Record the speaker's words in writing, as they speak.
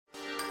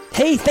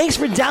Hey, thanks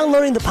for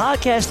downloading the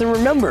podcast. And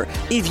remember,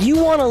 if you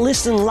want to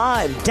listen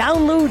live,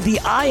 download the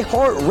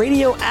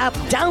iHeartRadio app,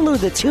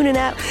 download the TuneIn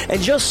app,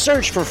 and just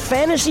search for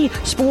Fantasy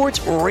Sports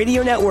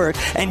Radio Network,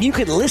 and you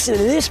can listen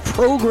to this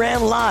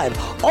program live.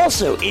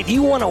 Also, if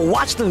you want to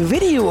watch the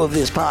video of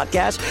this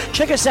podcast,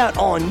 check us out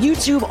on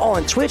YouTube,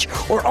 on Twitch,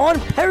 or on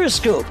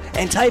Periscope,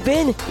 and type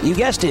in, you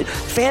guessed it,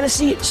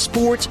 Fantasy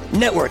Sports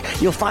Network.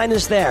 You'll find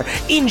us there.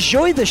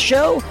 Enjoy the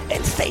show,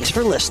 and thanks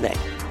for listening.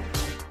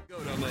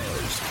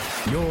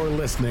 You're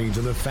listening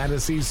to the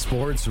Fantasy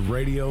Sports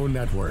Radio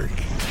Network.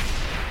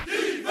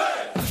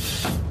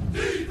 Defense!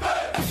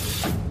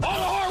 Defense! All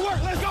the hard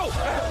work, let's go!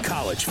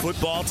 College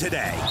football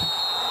today.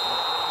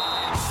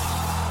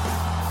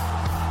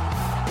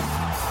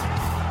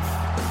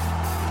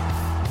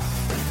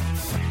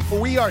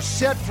 We are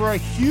set for a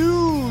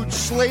huge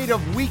slate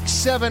of Week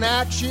 7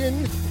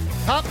 action.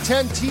 Top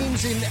 10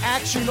 teams in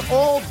action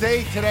all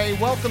day today.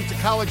 Welcome to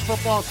College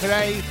Football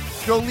Today.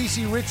 Joe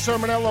Lisi, Rich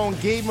Sermonello,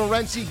 and Gabe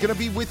Morency going to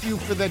be with you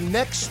for the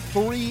next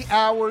 3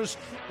 hours,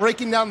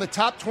 breaking down the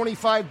top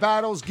 25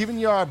 battles, giving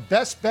you our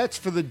best bets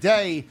for the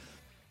day.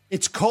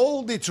 It's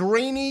cold, it's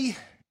rainy,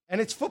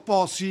 and it's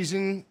football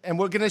season, and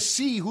we're going to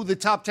see who the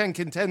top 10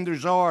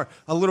 contenders are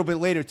a little bit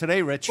later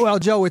today, Rich. Well,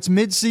 Joe, it's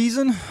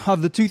mid-season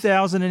of the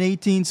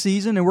 2018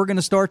 season, and we're going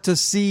to start to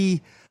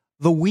see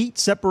the wheat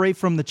separate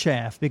from the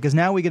chaff, because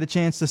now we get a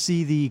chance to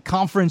see the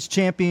conference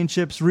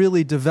championships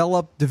really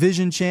develop,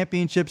 division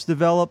championships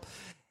develop.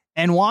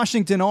 And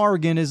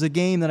Washington-Oregon is a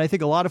game that I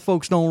think a lot of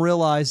folks don't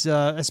realize,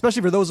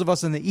 especially for those of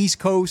us in the East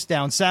Coast,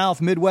 down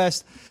south,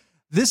 Midwest.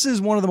 This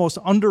is one of the most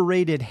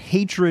underrated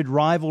hatred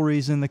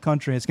rivalries in the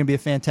country. It's going to be a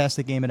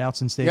fantastic game at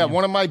Outson Stadium. Yeah,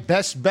 one of my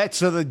best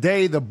bets of the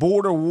day, the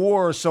border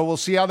war. So we'll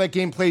see how that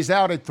game plays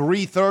out at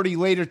 3:30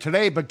 later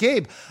today. But,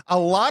 Gabe, a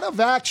lot of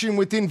action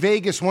within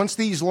Vegas once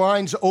these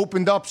lines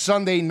opened up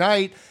Sunday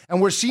night,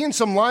 and we're seeing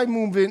some line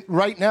movement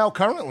right now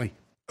currently.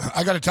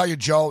 I got to tell you,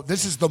 Joe,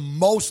 this is the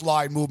most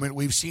line movement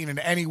we've seen in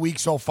any week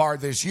so far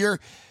this year.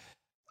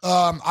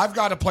 I've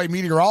got to play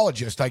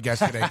meteorologist, I guess,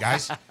 today,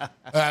 guys.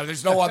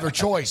 There's no other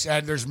choice,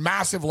 and there's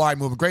massive line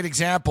movement. Great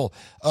example,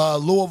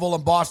 Louisville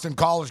and Boston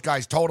College,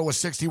 guys. Total was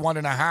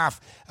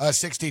 61.5,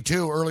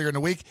 62 earlier in the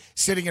week,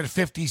 sitting at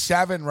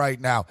 57 right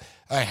now.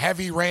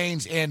 Heavy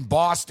rains in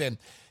Boston.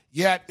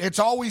 Yet it's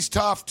always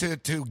tough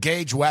to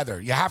gauge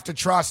weather. You have to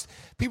trust.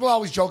 People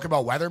always joke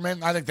about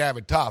weathermen. I think they have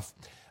it tough.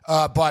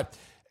 But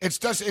it's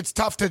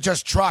tough to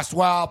just trust,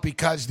 well,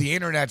 because the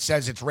internet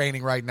says it's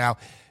raining right now.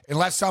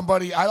 Unless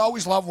somebody, I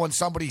always love when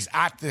somebody's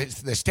at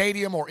the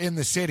stadium or in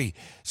the city.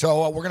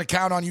 So we're going to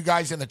count on you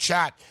guys in the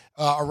chat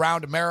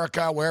around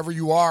America, wherever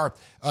you are,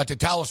 to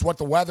tell us what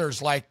the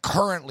weather's like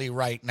currently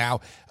right now,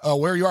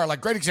 where you are.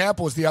 Like, great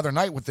example was the other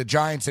night with the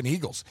Giants and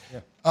Eagles.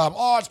 Yeah.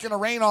 It's going to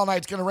rain all night.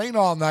 It's going to rain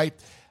all night.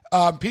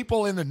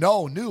 People in the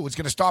know knew it was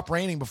going to stop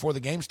raining before the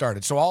game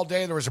started. So all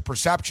day there was a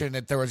perception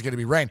that there was going to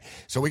be rain.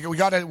 So we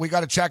got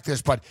to check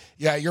this. But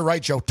yeah, you're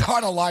right, Joe.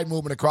 Ton of line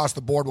movement across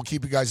the board. We'll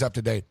keep you guys up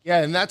to date.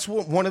 Yeah, and that's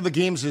what one of the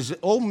games is.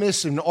 Ole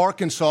Miss and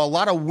Arkansas. A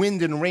lot of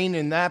wind and rain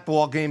in that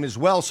ball game as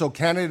well. So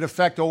can it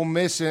affect Ole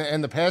Miss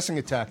and the passing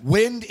attack?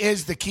 Wind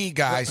is the key,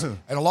 guys. And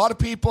a lot of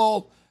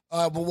people.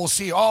 We'll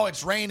see. Oh,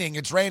 it's raining.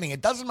 It's raining. It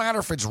doesn't matter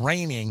if it's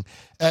raining.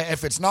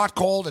 If it's not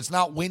cold, it's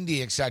not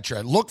windy,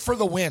 etc. Look for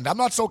the wind. I'm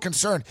not so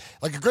concerned.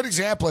 Like, a good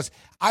example is,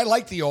 I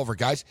like the over,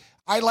 guys.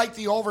 I like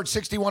the over at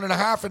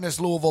 61.5 in this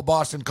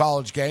Louisville-Boston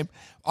College game.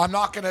 I'm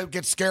not going to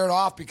get scared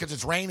off because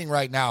it's raining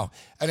right now.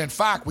 And in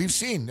fact, we've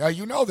seen,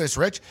 you know this,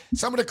 Rich,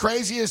 some of the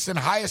craziest and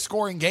highest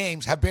scoring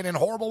games have been in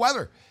horrible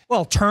weather.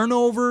 Well,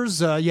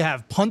 turnovers, you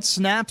have punt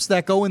snaps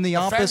that go in the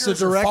opposite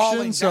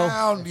direction.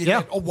 Down, you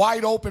get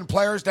wide open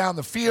players down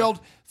the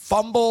field,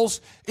 fumbles.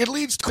 It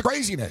leads to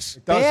craziness.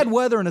 Bad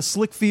weather in a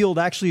slick field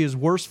actually is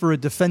worse for a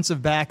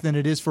defensive back than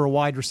it is for a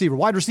wide receiver.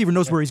 Wide receiver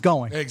knows where he's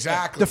going.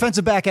 Exactly.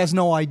 Defensive back has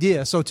no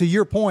idea. So to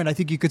your point, I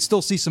think you could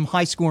still see some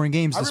high-scoring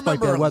games despite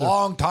bad weather. I remember a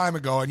long time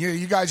ago, and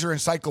you guys are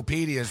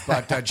encyclopedias,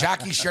 but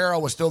Jackie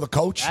Sherrill was still the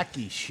coach.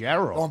 Jackie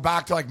Sherrill. Going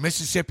back to, like,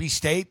 Mississippi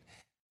State.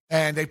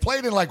 And they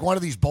played in, like, one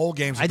of these bowl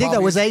games. I think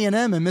that was A&M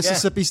in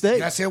Mississippi State.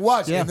 Yes, it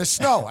was, in the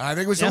snow. And I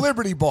think it was the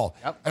Liberty Bowl.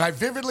 Yep. And I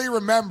vividly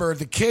remember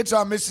the kids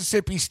on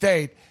Mississippi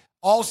State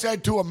all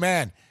said to a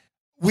man,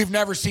 we've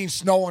never seen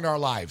snow in our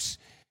lives.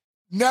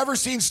 Never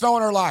seen snow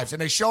in our lives.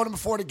 And they showed them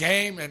before the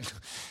game, and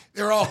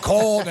they were all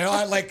cold. And they all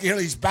had, like,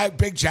 these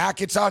big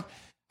jackets on.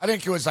 I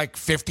think it was like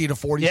 50 to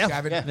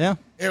 47. Yeah.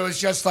 It was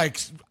just like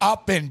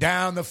up and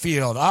down the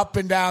field, up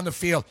and down the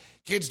field.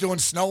 Kids doing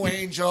snow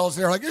angels.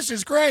 They're like, this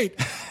is great.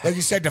 Like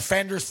you said,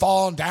 defenders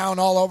falling down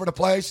all over the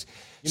place.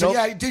 You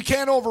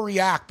can't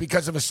overreact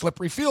because of a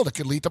slippery field. It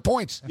could lead to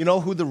points. You know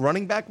who the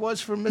running back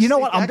was for Mississippi? You know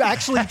what? I'm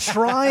actually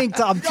trying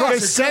to.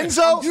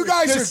 DeCenzo. You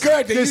guys are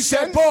good. You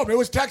said boom. It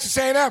was Texas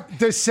A&M.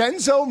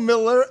 DeCenzo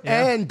Miller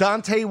and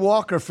Dante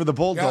Walker for the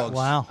Bulldogs.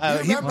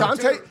 Yeah.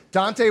 Wow.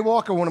 Dante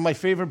Walker, one of my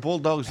favorite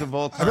Bulldogs of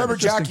all time. I remember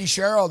Jackie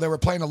Sherrill. They were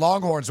playing the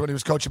Longhorns when he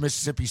was coaching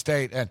Mississippi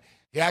State, and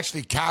he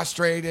actually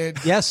castrated.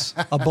 Yes,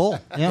 a bull.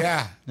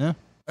 Yeah.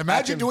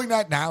 Imagine doing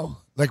that now.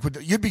 Like,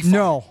 you'd be fine.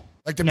 No.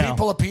 Like the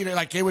people of Peter,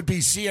 like it would be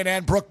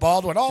CNN, Brooke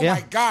Baldwin. Oh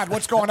my God,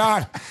 what's going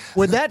on?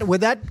 Would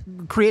that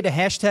create a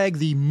hashtag,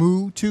 the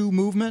Moo Too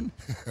movement?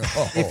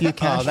 If you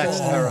catch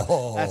that's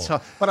terrible. That's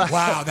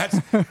wow.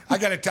 I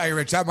got to tell you,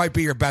 Rich, that might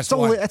be your best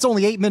one. That's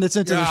only 8 minutes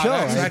into the show.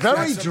 That's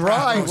very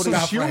dry with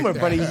his humor, right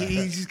but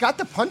he's got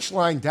the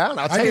punchline down.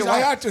 I'll tell you what. I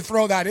had to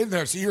throw that in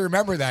there so you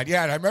remember that.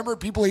 Yeah, and I remember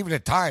people even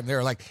at time, they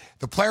were like,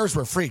 the players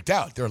were freaked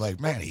out. They were like,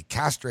 man, he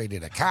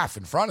castrated a calf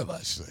in front of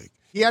us. Like,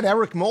 he had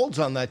Eric Moulds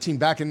on that team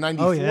back in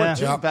 '94,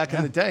 too, back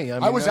in the day.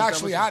 I was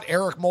actually at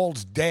Eric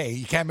Moulds' day.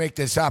 You can't make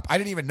this up. I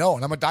didn't even know,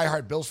 and I'm a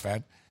diehard Bills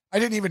fan. I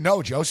didn't even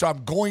know, Joe, so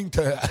I'm going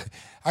to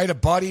 – I had a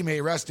buddy, may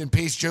he rest in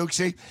peace,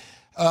 Jukesy.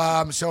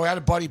 So I had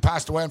a buddy,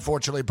 passed away,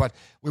 unfortunately, but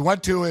we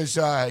went to his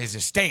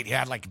estate. He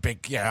had like a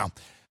big,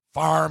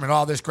 farm and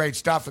all this great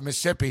stuff in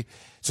Mississippi.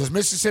 So it's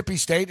Mississippi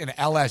State and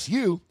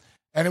LSU,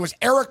 and it was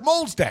Eric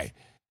Moulds' day.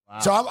 Wow.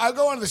 So I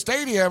go into the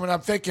stadium, and I'm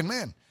thinking,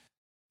 man,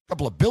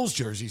 couple of Bills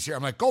jerseys here.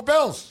 I'm like, go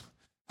Bills.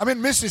 I'm in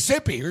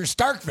Mississippi or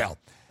Starkville.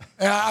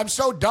 And I'm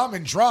so dumb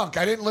and drunk,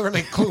 I didn't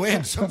literally clue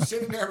in. So I'm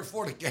sitting there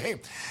before the game,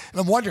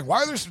 and I'm wondering,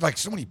 why are there like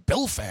so many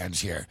Bill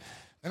fans here?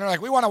 And they're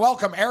like, we want to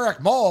welcome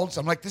Eric Moulds.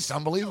 I'm like, this is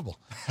unbelievable.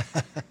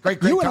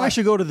 Great You and time. I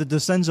should go to the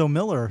DeCenzo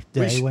Miller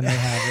day when they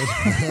have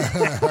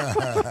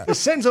it.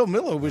 DeCenzo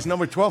Miller was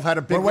number 12, had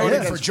a big We're win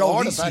waiting for against Joe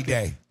Florida Lisi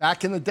day.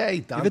 Back in the day.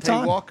 Give it Dante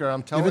time. Walker,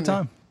 I'm telling Give it you.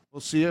 time. We'll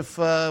see if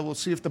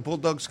the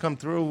Bulldogs come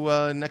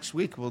through next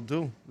week. We'll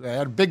do. They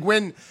had a big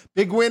win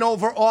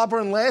over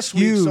Auburn last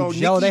week.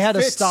 So they had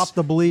to stop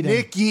the bleeding.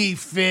 Nicky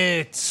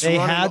Fitz. They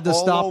had to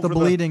stop the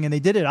bleeding, and they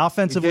did it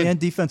offensively and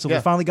defensively.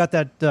 Yeah. Finally got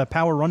that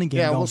power running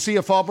game going. We'll see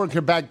if Auburn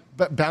can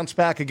bounce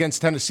back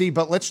against Tennessee.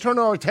 But let's turn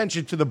our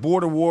attention to the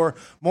border war.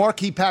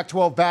 Marquee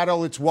Pac-12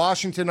 battle. It's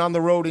Washington on the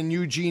road in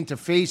Eugene to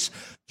face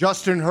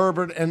Justin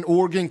Herbert and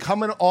Oregon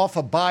coming off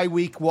a bye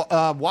week.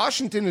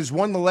 Washington has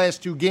won the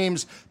last 2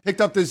 games,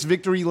 picked up this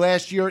victory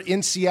last year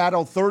in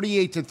Seattle,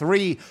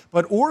 38-3.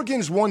 But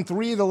Oregon's won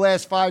 3 of the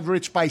last 5,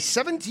 Rich, by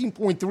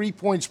 17.3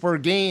 points per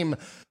game.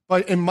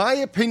 But in my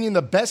opinion,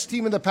 the best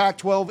team in the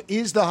Pac-12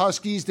 is the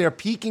Huskies. They're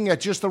peaking at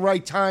just the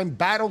right time,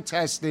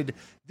 battle-tested.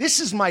 This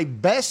is my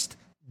best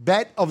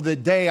bet of the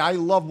day. I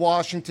love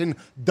Washington.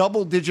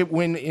 Double-digit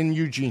win in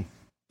Eugene.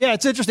 Yeah,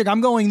 it's interesting.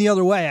 I'm going the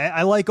other way.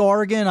 I like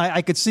Oregon.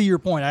 I could see your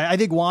point. I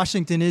think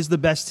Washington is the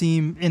best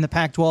team in the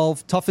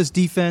Pac-12. Toughest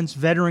defense,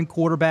 veteran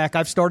quarterback.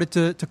 I've started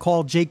to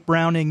call Jake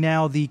Browning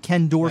now the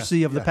Ken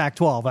Dorsey of the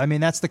Pac-12. I mean,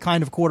 that's the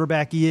kind of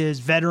quarterback he is.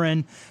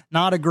 Veteran,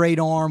 not a great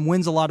arm,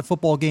 wins a lot of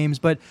football games.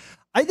 But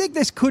I think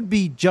this could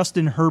be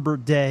Justin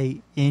Herbert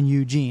Day in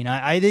Eugene.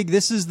 I think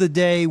this is the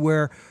day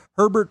where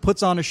Herbert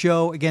puts on a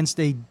show against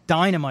a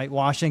dynamite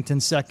Washington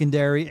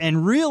secondary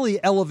and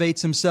really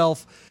elevates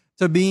himself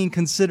to being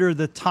considered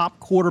the top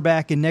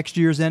quarterback in next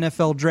year's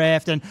NFL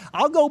draft. And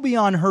I'll go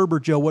beyond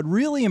Herbert, Joe. What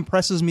really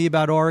impresses me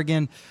about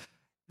Oregon,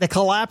 the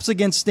collapse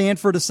against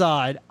Stanford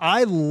aside,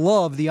 I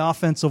love the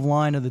offensive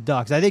line of the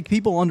Ducks. I think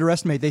people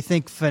underestimate. They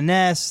think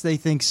finesse, they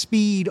think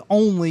speed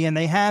only, and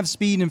they have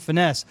speed and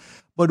finesse.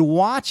 But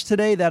watch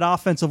today that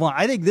offensive line.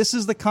 I think this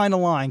is the kind of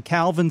line,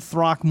 Calvin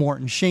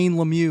Throckmorton, Shane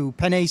Lemieux,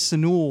 Penei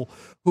Sewell,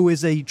 who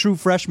is a true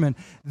freshman.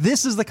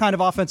 This is the kind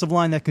of offensive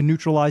line that can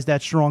neutralize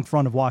that strong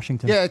front of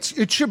Washington. Yeah,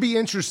 it should be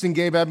interesting,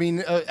 Gabe. I mean,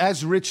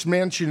 as Rich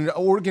mentioned,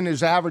 Oregon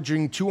is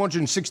averaging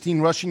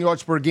 216 rushing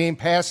yards per game,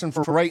 passing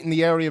for right in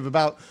the area of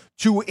about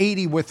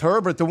 280 with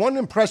Herbert. The one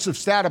impressive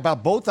stat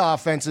about both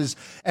offenses,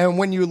 and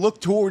when you look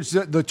towards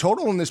the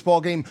total in this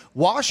ballgame,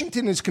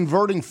 Washington is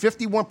converting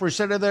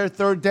 51% of their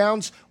third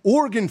downs,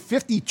 Oregon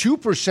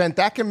 52%.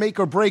 That can make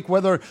or break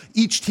whether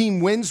each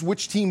team wins,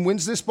 which team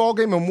wins this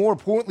ballgame, and more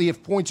importantly,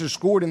 if points are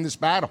scored in this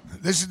battle.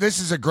 This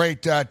is a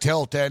great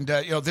tilt, and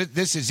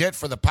this is it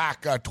for the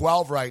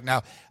Pac-12 right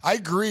now. I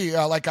agree,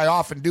 like I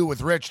often do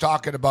with Rich,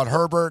 talking about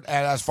Herbert,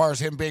 and as far as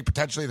him being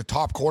potentially the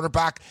top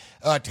quarterback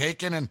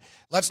taken. And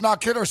let's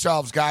not kid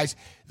ourselves, guys.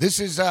 This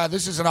is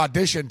an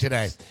audition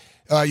today.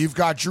 You've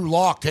got Drew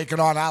Lock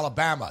taking on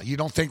Alabama. You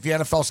don't think the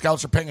NFL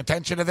scouts are paying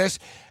attention to this?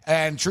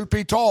 And truth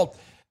be told,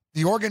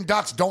 the Oregon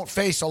Ducks don't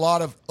face a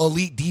lot of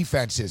elite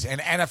defenses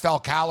and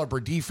NFL caliber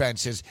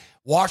defenses.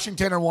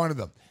 Washington are one of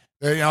them.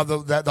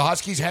 The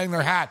Huskies hang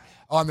their hat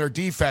on their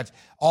defense.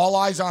 All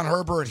eyes on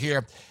Herbert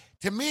here.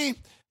 To me,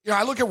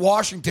 I look at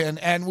Washington,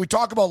 and we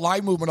talk about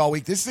line movement all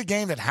week. This is a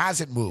game that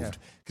hasn't moved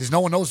because no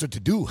one knows what to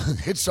do.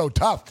 It's so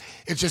tough.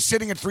 It's just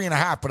sitting at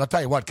 3.5. But I'll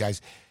tell you what,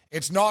 guys,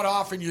 it's not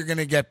often you're going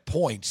to get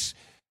points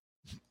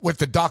with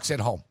the Ducks at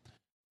home.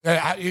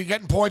 You're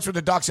getting points with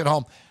the Ducks at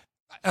home.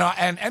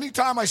 And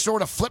anytime I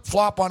sort of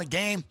flip-flop on a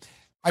game,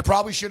 I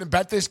probably shouldn't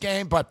bet this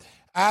game, but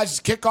as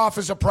kickoff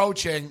is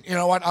approaching, you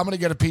know what? I'm going to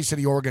get a piece of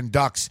the Oregon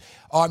Ducks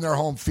on their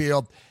home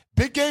field.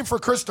 Big game for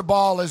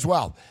Cristobal as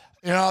well.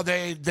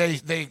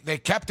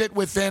 They kept it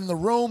within the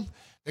room.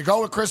 They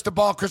go with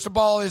Cristobal.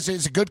 Cristobal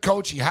is a good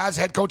coach. He has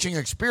head coaching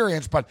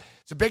experience, but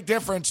it's a big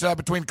difference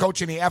between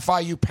coaching the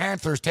FIU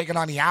Panthers taking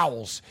on the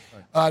Owls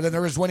than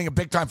there is winning a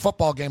big-time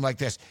football game like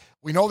this.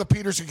 We know that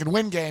Peterson can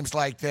win games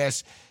like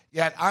this.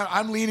 yet.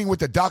 I'm leaning with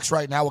the Ducks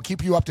right now. We'll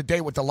keep you up to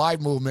date with the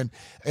live movement.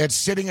 It's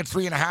sitting at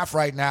 3.5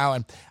 right now,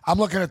 and I'm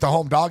looking at the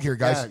home dog here,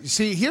 guys. Yeah.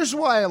 See, here's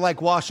why I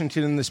like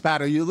Washington in this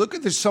battle. You look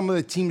at some of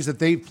the teams that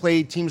they've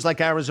played, teams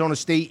like Arizona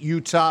State,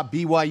 Utah,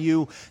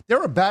 BYU.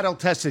 They're a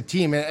battle-tested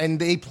team, and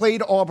they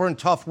played Auburn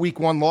tough week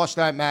 1, lost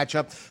that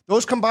matchup.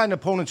 Those combined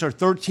opponents are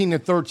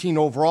 13-13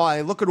 overall.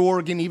 I look at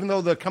Oregon, even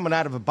though they're coming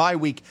out of a bye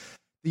week.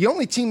 The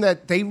only team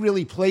that they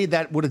really played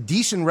that with a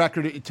decent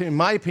record, in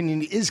my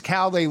opinion, is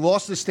Cal. They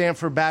lost the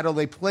Stanford battle.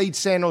 They played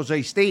San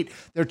Jose State.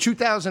 Their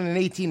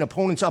 2018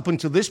 opponents up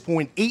until this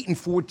point,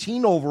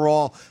 8-14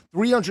 overall,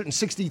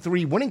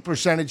 363 winning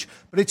percentage.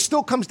 But it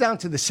still comes down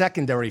to the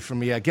secondary for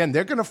me. Again,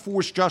 they're going to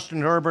force Justin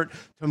Herbert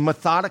to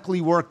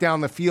methodically work down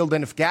the field.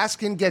 And if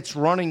Gaskin gets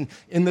running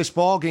in this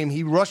ballgame,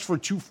 he rushed for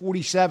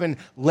 247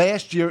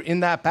 last year in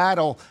that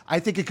battle. I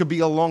think it could be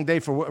a long day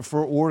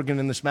for Oregon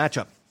in this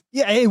matchup.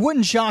 Yeah, it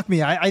wouldn't shock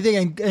me. I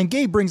think, and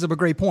Gabe brings up a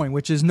great point,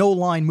 which is no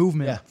line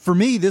movement. Yeah. For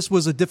me, this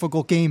was a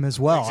difficult game as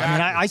well. Exactly.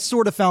 I mean, I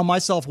sort of found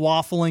myself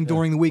waffling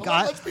during the week.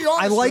 Well, let's be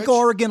honest, I like Rich.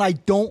 Oregon. I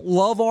don't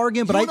love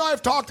Oregon, but you and I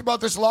have talked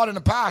about this a lot in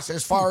the past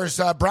as far as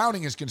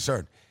Browning is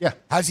concerned. Yeah,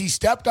 has he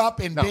stepped up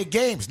in big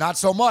games? Not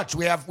so much.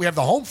 We have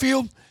the home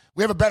field.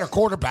 We have a better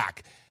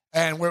quarterback,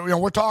 and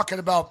we're talking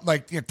about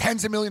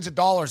tens of millions of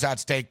dollars at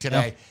stake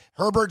today. Yeah.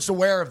 Herbert's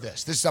aware of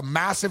this. This is a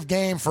massive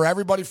game for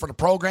everybody, for the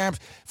programs,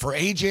 for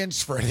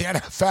agents, for the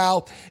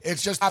NFL.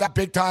 It's just that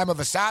big time of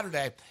a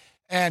Saturday.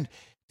 And,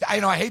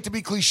 I hate to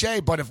be cliche,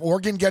 but if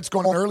Oregon gets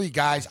going early,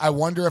 guys, I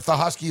wonder if the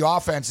Husky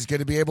offense is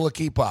going to be able to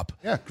keep up.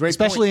 Yeah, great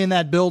especially point. In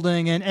that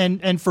building.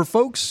 And for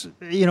folks,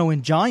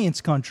 in Giants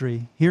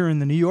country here in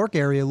the New York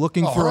area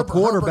looking for a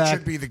quarterback. Herbert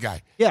should be the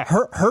guy. Yeah,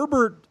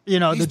 Herbert, He's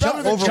the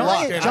better than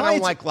Giants. I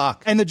don't like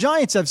Locke. And the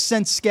Giants have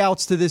sent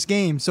scouts to this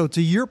game. So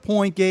to your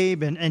point,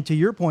 Gabe, and to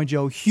your point,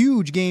 Joe,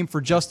 huge game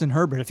for Justin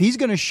Herbert. If he's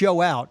going to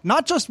show out,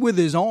 not just with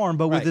his arm,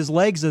 but with his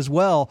legs as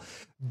well,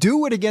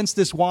 do it against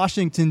this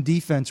Washington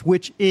defense,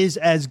 which is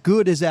as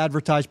good as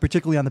advertised,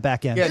 particularly on the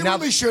back end. Yeah, they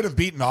really should have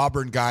beaten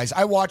Auburn, guys.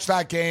 I watched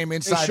that game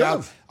inside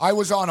out. I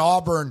was on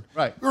Auburn.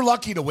 Right. We were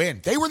lucky to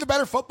win. They were the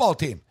better football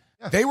team.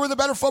 Yeah. They were the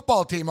better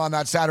football team on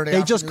that Saturday.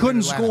 They just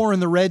couldn't score in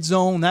the red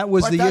zone. That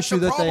was the issue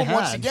that they had.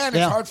 Once again,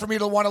 it's hard for me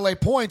to want to lay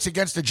points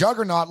against a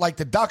juggernaut like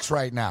the Ducks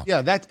right now.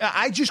 Yeah,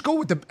 I just go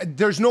with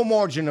there's no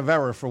margin of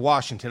error for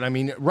Washington. I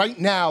mean, right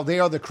now,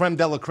 they are the creme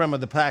de la creme of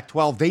the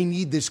Pac-12. They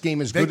need this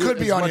game as good as They could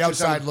be on the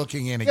outside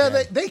looking in again.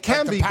 Yeah, they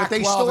can be, but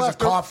they still have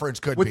to. Conference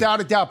could without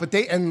a doubt. But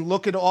and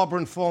look at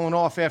Auburn falling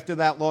off after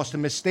that loss to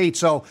Miss State.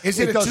 So is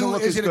it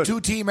a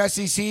two-team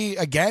SEC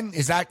again?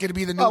 Is that going to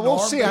be the new norm? We'll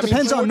see. It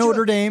depends on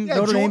Notre Dame.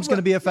 Notre Dame's going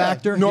to be a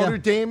factor. Notre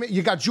Dame.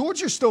 You got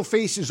Georgia still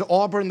faces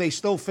Auburn. They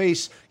still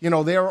face,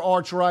 their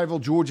arch rival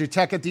Georgia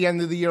Tech at the end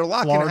of the year. A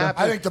lot can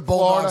happen. I think the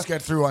Bulldogs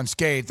get through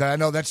unscathed. I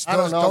know those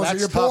are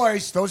your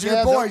boys. Those are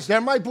your boys. They're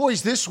my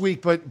boys this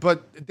week,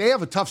 but they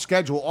have a tough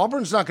schedule.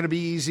 Auburn's not going to be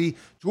easy.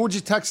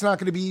 Georgia Tech's not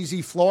going to be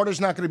easy. Florida's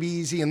not going to be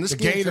easy. And this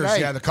game Gators,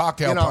 today, the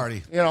cocktail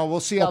party. We'll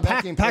see how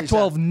that game plays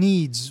Pac-12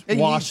 needs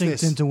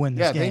Washington to win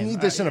this game. Yeah, they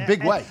need this in a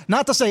big way.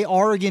 Not to say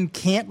Oregon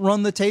can't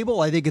run the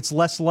table. I think it's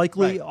less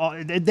likely.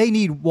 Right. They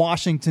need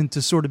Washington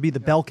to sort of be the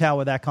bell cow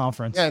of that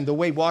conference. Yeah, and the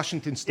way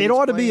Washington State's it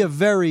ought to be a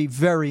very,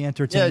 very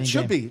entertaining game. Yeah, it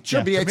should be. It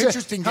should be. It's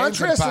interesting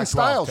contrasting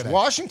styles. Today.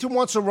 Washington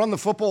wants to run the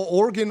football.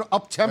 Oregon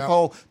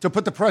up-tempo to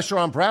put the pressure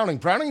on Browning.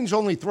 Browning's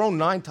only thrown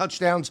 9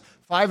 touchdowns,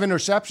 5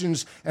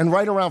 interceptions, and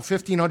right around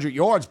 1,500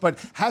 yards, but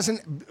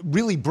hasn't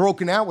really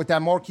broken out with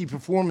that marquee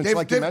performance you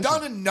mentioned. They've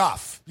done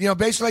enough.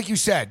 Basically, like you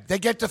said, they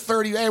get to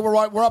 30. Hey, we're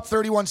up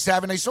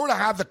 31-7. They sort of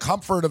have the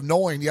comfort of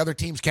knowing the other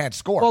teams can't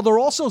score. Well, they're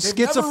also schizophrenic.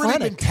 They've never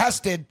really been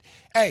tested.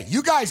 Hey,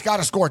 you guys got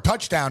to score a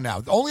touchdown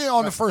now. Only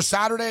on the first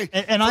Saturday.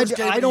 And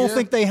I don't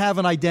think they have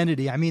an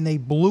identity. I mean, they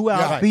blew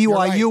out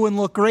BYU and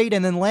looked great.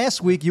 And then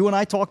last week, you and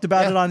I talked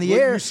about it on the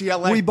air.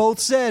 UCLA. We both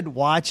said,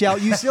 watch out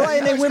UCLA,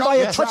 and they win by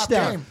a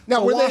touchdown.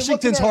 Now,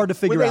 Washington's hard to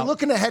figure out. Were they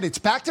looking ahead? It's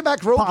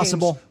back-to-back road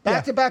games.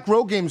 Back-to-back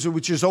road games,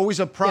 which is always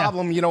a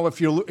problem,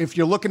 if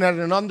you're looking at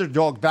an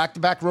underdog,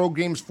 back-to-back road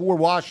games for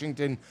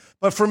Washington.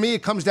 But for me,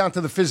 it comes down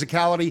to the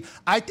physicality.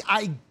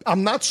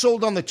 I'm not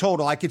sold on the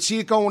total. I could see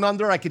it going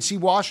under. I could see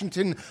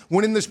Washington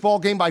winning this ball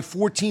game by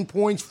 14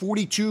 points,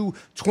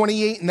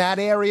 42-28 in that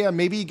area.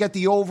 Maybe you get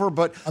the over,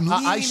 but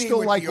I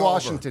still like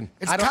Washington.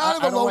 It's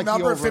kind of a low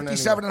number,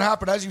 57.5,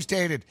 but as you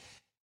stated,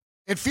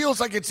 it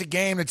feels like it's a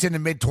game that's in the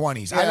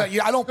mid-20s.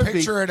 Yeah, I don't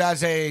picture it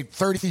as a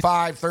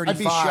 35, 35. I'd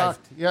be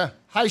shocked, yeah.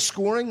 High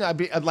scoring,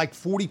 I'd like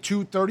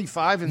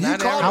 42-35 in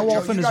that area. How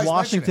often is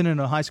Washington in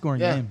a high-scoring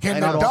game? Can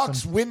the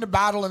Ducks win the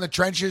battle in the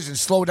trenches and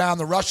slow down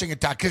the rushing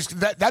attack? Because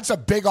that's a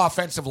big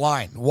offensive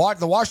line.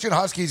 The Washington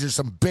Huskies are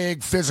some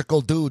big physical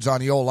dudes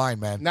on the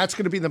O-line, man. And that's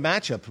going to be the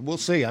matchup. We'll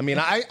see. I mean,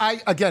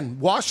 again,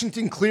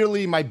 Washington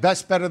clearly my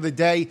best bet of the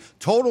day.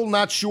 Total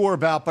not sure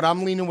about, but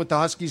I'm leaning with the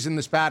Huskies in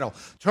this battle.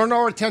 Turn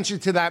our attention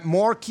to that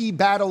marquee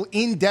battle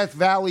in Death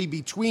Valley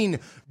between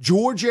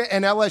Georgia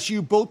and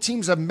LSU. Both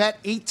teams have met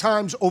 8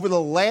 times over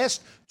the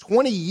last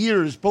 20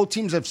 years. Both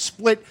teams have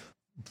split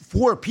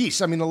 4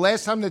 apiece. I mean, the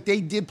last time that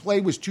they did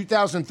play was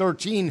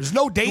 2013. There's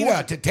no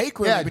data to take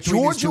really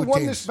between Georgia these two won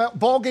teams. this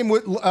ball game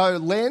with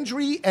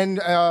Landry and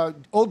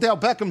Odell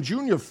Beckham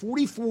Jr.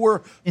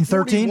 44 in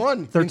 13? 41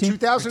 in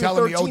 2013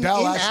 telling me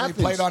Odell in actually Athens.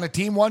 played on a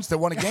team once that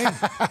won a game.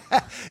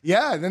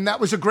 Yeah, and then that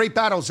was a great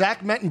battle.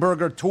 Zach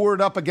Mettenberger tore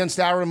it up against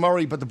Aaron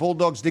Murray, but the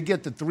Bulldogs did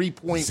get the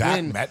 3-point Zach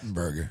win.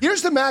 Mettenberger.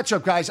 Here's the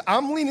matchup, guys.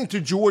 I'm leaning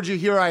to Georgia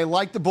here. I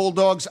like the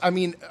Bulldogs. I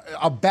mean,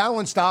 a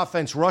balanced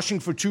offense, rushing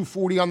for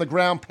 240 on the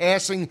ground,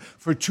 passing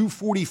for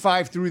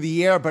 245 through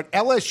the air. But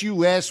LSU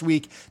last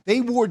week,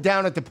 they wore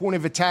down at the point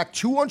of attack,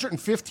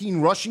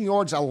 215 rushing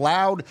yards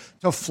allowed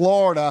to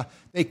Florida.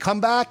 They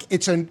come back.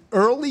 It's an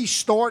early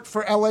start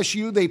for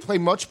LSU. They play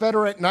much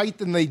better at night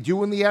than they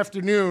do in the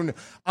afternoon.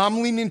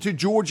 I'm leaning to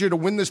Georgia to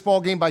win this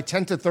ball game by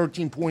 10 to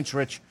 13 points,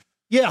 Rich.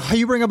 Yeah,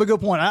 you bring up a good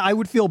point. I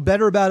would feel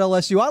better about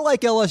LSU. I like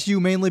LSU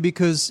mainly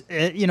because,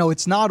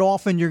 it's not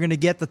often you're going to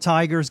get the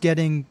Tigers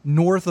getting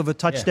north of a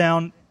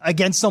touchdown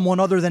against someone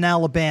other than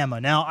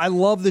Alabama. Now, I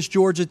love this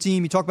Georgia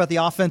team. You talk about the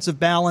offensive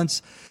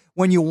balance.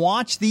 When you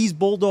watch these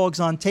Bulldogs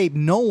on tape,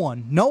 no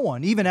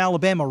one, even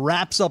Alabama,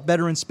 wraps up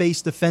better in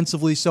space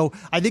defensively. So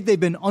I think they've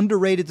been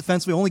underrated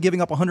defensively, only giving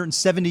up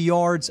 170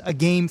 yards a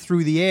game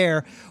through the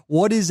air.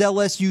 What is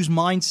LSU's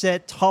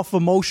mindset? Tough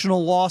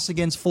emotional loss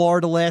against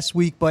Florida last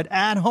week, but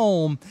at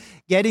home,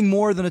 getting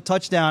more than a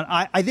touchdown.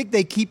 I think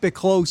they keep it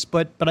close,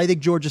 but I think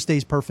Georgia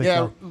stays perfect.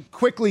 Yeah, though.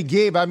 Quickly,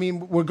 Gabe, I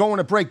mean, we're going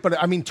to break,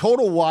 but I mean,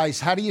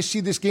 total-wise, how do you see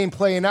this game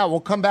playing out?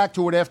 We'll come back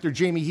to it after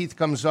Jamie Heath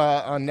comes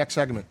on next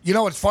segment. You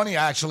know, it's funny,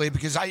 actually,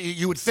 because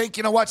you would think,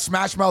 you know what,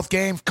 Smash Mouth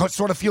game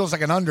sort of feels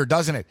like an under,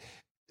 doesn't it?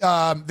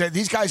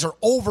 These guys are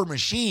over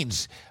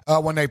machines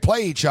when they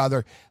play each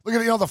other. Look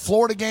at the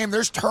Florida game.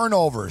 There's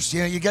turnovers.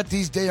 You get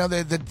these.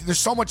 There's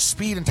so much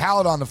speed and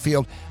talent on the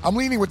field. I'm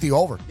leaning with the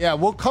over. Yeah,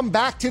 we'll come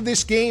back to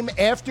this game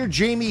after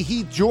Jamie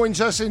Heath joins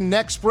us in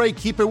next break.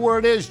 Keep it where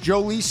it is.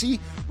 Joe Lisi,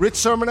 Rich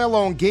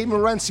Sermonello, and Gabe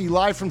Morency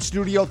live from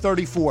Studio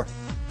 34.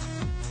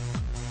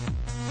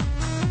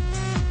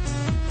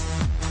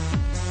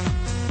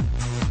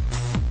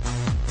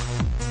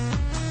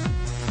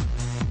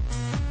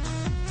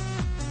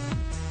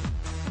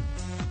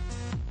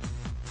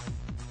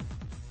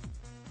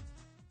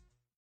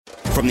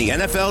 From the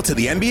NFL to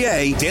the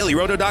NBA,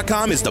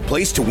 DailyRoto.com is the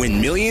place to win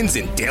millions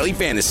in daily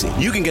fantasy.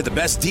 You can get the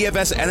best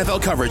DFS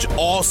NFL coverage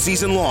all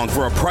season long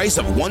for a price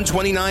of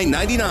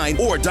 $129.99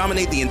 or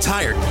dominate the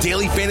entire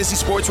daily fantasy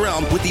sports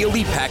realm with the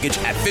Elite Package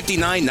at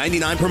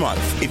 $59.99 per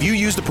month. If you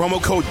use the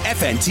promo code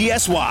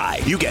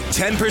FNTSY, you get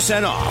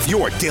 10% off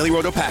your Daily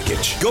Roto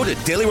package. Go to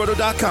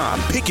DailyRoto.com,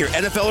 pick your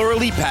NFL or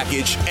Elite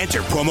Package, enter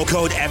promo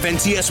code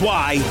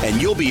FNTSY,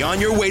 and you'll be on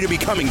your way to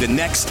becoming the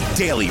next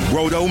Daily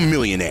Roto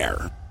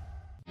millionaire.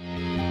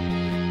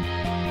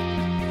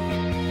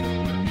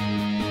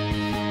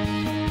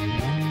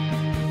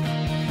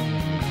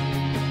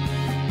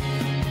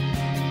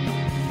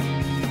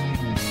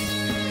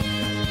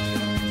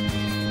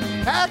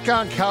 Back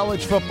on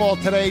college football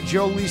today,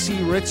 Joe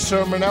Lisi, Rich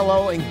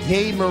Sermonello, and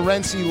Gabe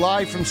Morency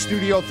live from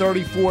Studio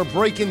 34,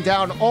 breaking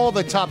down all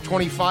the top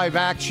 25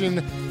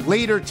 action.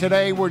 Later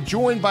today, we're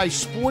joined by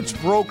Sports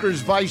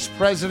Brokers Vice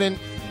President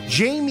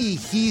Jamie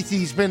Heath.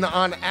 He's been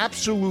on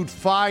absolute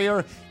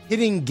fire,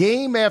 hitting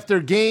game after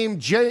game.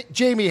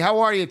 Jamie, how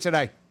are you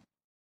today?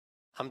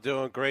 I'm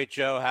doing great,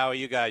 Joe. How are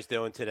you guys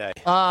doing today?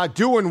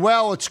 Doing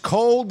well. It's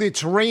cold.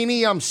 It's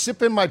rainy. I'm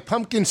sipping my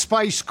pumpkin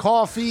spice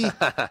coffee.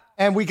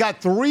 And we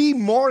got 3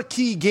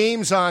 marquee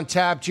games on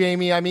tap,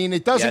 Jamie. I mean,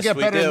 it doesn't get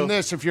better than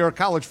this if you're a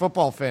college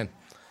football fan.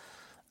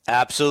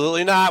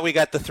 Absolutely not. We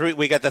got the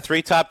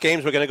three top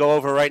games we're going to go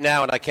over right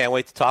now, and I can't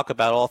wait to talk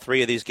about all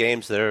 3 of these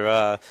games.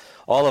 They're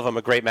all of them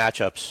are great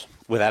matchups,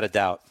 without a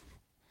doubt.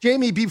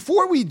 Jamie,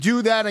 before we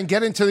do that and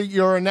get into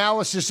your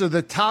analysis of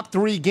the top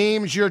 3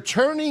 games, you're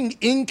turning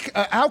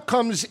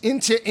outcomes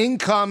into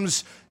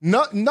incomes.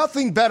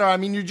 Nothing better. I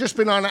mean, you've just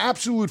been on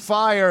absolute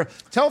fire.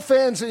 Tell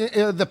fans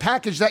the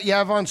package that you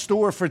have on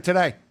store for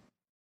today.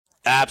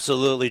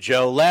 Absolutely,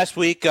 Joe. Last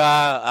week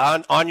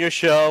on your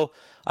show,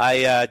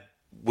 I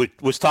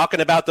was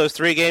talking about those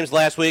 3 games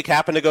last week.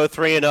 Happened to go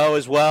 3-0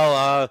 as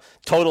well.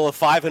 Total of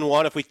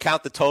 5-1 if we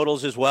count the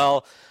totals as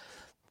well.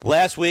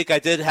 Last week I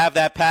did have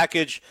that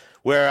package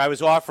where I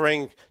was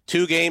offering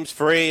 2 games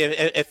free.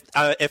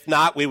 If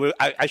not,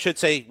 I should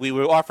say we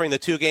were offering the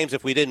 2 games.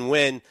 If we didn't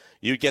win,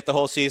 you'd get the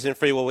whole season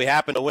free. Well, we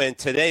happened to win.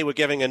 Today we're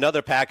giving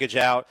another package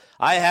out.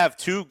 I have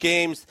 2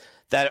 games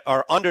that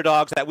are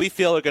underdogs that we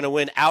feel are going to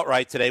win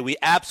outright today. We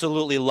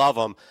absolutely love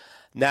them.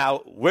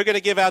 Now, we're going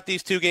to give out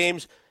these 2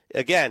 games.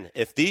 Again,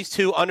 if these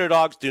 2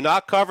 underdogs do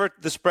not cover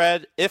the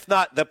spread, if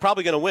not, they're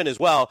probably going to win as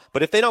well.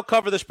 But if they don't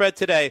cover the spread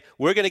today,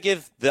 we're going to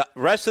give the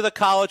rest of the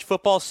college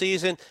football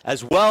season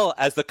as well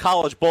as the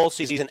college bowl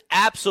season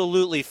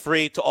absolutely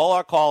free to all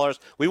our callers.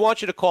 We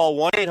want you to call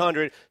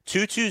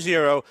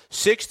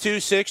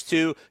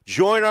 220-220-6262.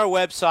 Join our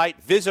website.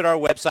 Visit our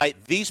website,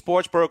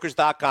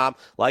 thesportsbrokers.com.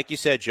 Like you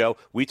said, Joe,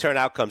 we turn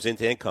outcomes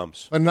into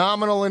incomes.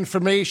 Phenomenal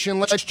information.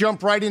 Let's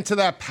jump right into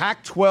that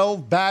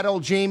Pac-12 battle,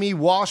 Jamie.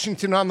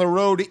 Washington on the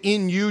road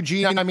in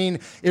Eugene. I mean,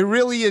 it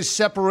really is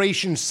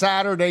separation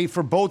Saturday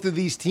for both of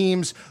these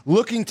teams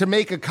looking to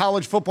make a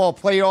college football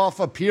playoff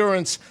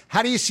appearance.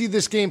 How do you see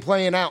this game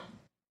playing out?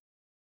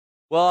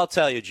 Well, I'll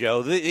tell you,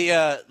 Joe.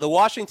 The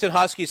Washington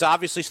Huskies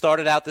obviously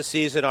started out the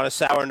season on a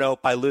sour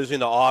note by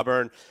losing to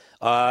Auburn.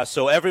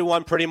 So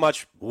everyone pretty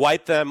much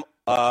wiped them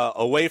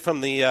away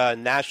from the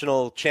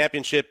national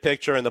championship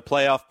picture and the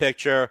playoff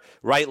picture,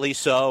 rightly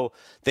so.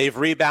 They've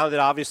rebounded,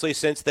 obviously,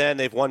 since then.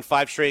 They've won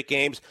 5 straight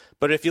games.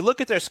 But if you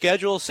look at their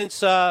schedule since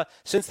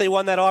they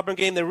won that Auburn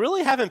game, they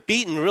really haven't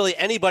beaten really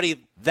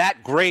anybody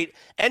that great,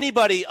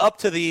 anybody up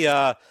to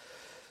the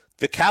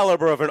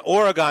caliber of an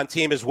Oregon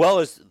team, as well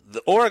as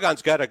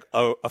Oregon's got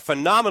a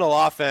phenomenal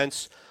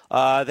offense.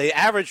 They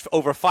average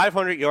over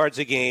 500 yards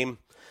a game.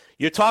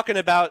 You're talking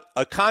about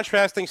a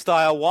contrasting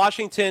style.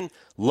 Washington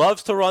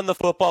loves to run the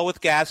football with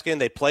Gaskin.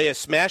 They play a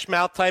smash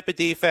mouth type of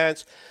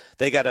defense.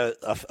 They got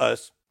a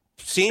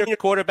senior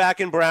quarterback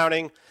in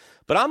Browning.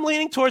 But I'm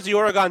leaning towards the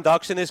Oregon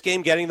Ducks in this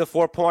game, getting the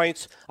 4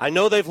 points. I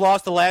know they've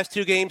lost the last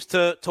 2 games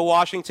to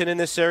Washington in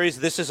this series.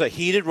 This is a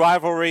heated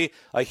rivalry,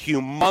 a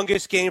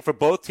humongous game for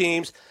both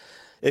teams.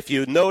 If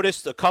you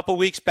noticed a couple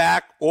weeks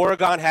back,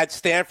 Oregon had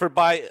Stanford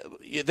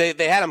they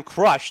had them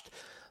crushed.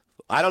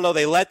 I don't know.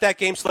 They let that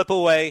game slip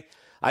away.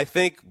 I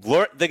think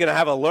they're going to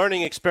have a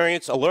learning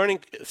experience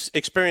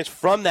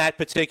from that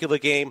particular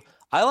game.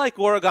 I like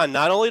Oregon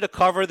not only to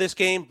cover this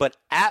game, but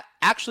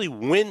actually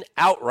win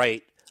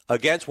outright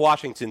against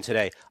Washington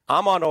today.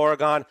 I'm on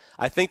Oregon.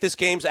 I think this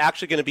game's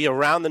actually going to be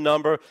around the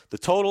number. The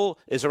total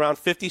is around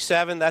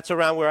 57. That's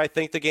around where I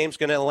think the game's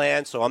going to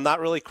land, so I'm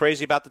not really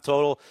crazy about the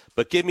total,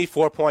 but give me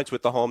 4 points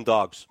with the home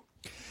dogs.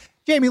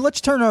 Jamie,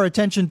 let's turn our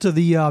attention to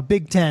the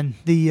Big Ten,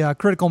 the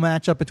critical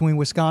matchup between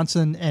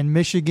Wisconsin and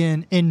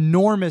Michigan.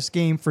 Enormous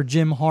game for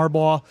Jim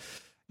Harbaugh.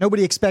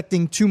 Nobody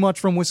expecting too much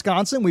from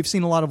Wisconsin. We've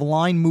seen a lot of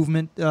line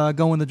movement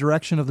go in the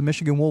direction of the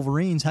Michigan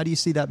Wolverines. How do you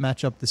see that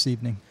matchup this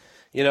evening?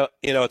 You know,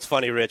 it's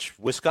funny, Rich.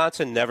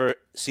 Wisconsin never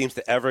seems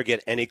to ever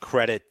get any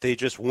credit. They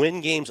just win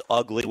games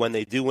ugly when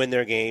they do win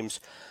their games.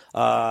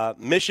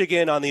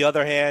 Michigan, on the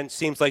other hand,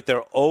 seems like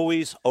they're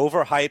always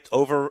overhyped,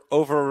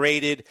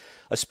 overrated,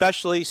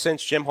 especially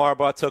since Jim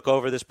Harbaugh took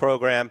over this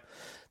program.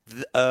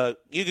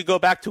 You could go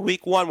back to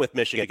week 1 with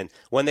Michigan.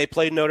 When they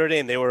played Notre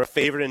Dame, they were a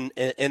favorite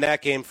in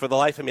that game. For the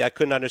life of me, I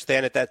couldn't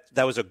understand it.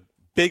 That was a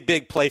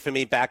big play for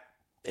me back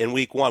in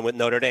week 1 with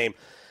Notre Dame.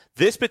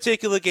 This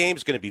particular game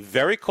is going to be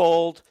very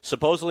cold,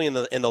 supposedly in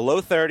the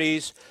low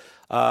 30s.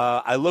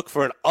 I look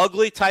for an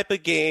ugly type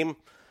of game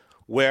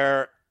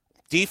where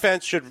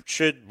defense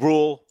should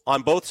rule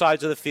on both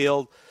sides of the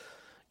field.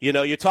 You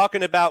know, you're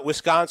talking about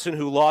Wisconsin,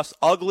 who lost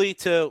ugly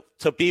to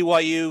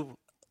BYU.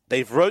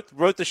 They've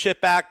wrote the ship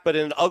back, but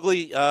in an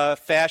ugly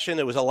fashion.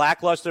 It was a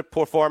lackluster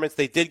performance.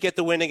 They did get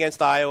the win against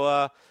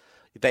Iowa.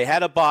 They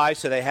had a bye,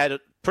 so they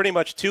had pretty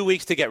much 2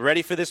 weeks to get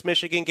ready for this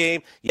Michigan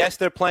game. Yes,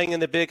 they're playing in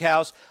the Big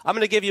House. I'm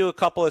going to give you a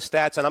couple of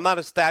stats, and I'm not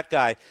a stat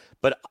guy,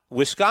 but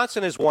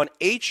Wisconsin has won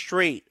 8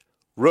 straight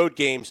road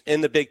games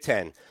in the Big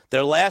Ten.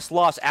 Their last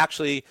loss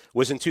actually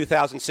was in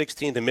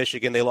 2016 to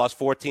Michigan. They lost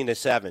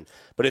 14-7.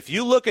 But if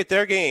you look at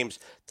their games,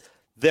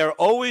 they're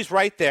always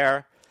right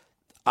there.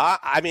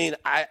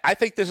 I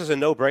think this is a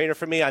no-brainer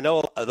for me. I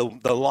know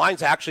the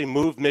lines actually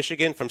moved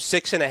Michigan from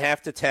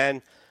 6.5 to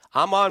 10.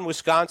 I'm on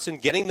Wisconsin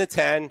getting the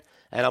 10.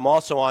 And I'm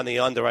also on the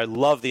under. I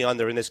love the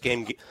under in this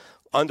game,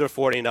 under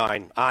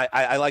 49.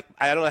 I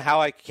don't know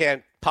how I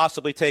can't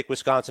possibly take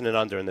Wisconsin and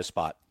under in this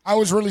spot. I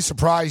was really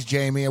surprised,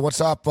 Jamie.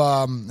 What's up?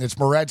 It's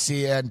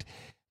Moretzi, and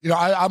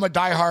I'm a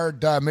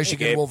diehard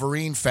Michigan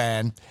Wolverine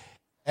fan,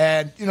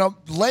 and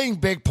laying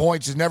big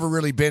points has never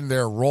really been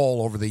their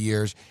role over the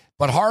years.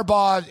 But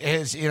Harbaugh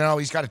is,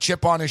 he's got a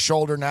chip on his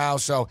shoulder now,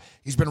 so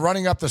he's been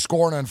running up the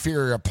score on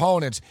inferior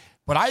opponents.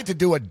 But I had to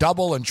do a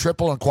double and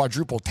triple and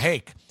quadruple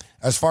take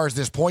as far as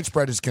this point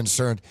spread is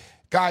concerned.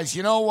 Guys,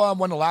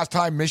 when the last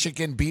time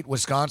Michigan beat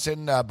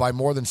Wisconsin by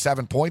more than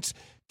 7 points?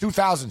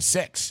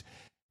 2006.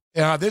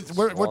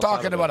 We're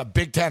talking about a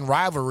Big Ten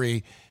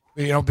rivalry,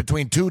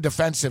 between 2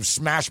 defensive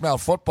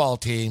smash-mouth football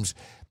teams.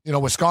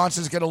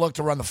 Wisconsin's going to look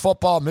to run the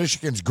football.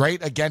 Michigan's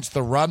great against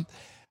the run.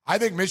 I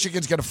think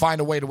Michigan's going to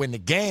find a way to win the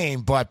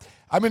game, but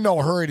I'm in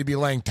no hurry to be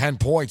laying 10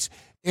 points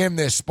in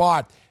this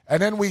spot. And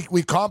then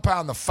we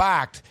compound the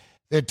fact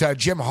that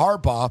Jim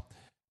Harbaugh,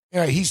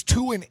 he's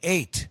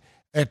 2-8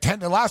 at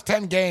the last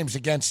 10 games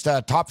against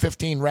top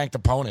 15 ranked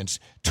opponents.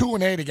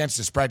 2-8 against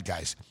the spread,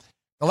 guys.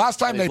 The last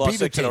time they beat a team,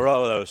 6 in a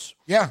row of those.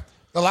 Yeah,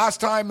 the last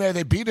time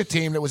they beat a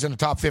team that was in the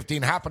top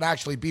 15 happened to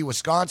actually be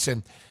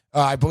Wisconsin.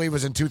 I believe it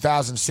was in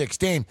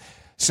 2016.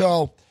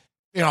 So,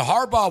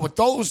 Harbaugh with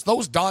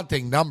those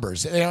daunting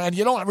numbers, and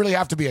you don't really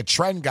have to be a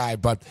trend guy,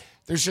 but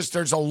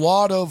there's a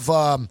lot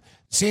of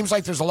seems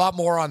like there's a lot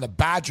more on the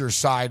Badger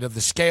side of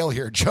the scale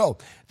here, Joe,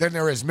 than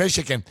there is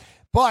Michigan.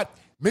 But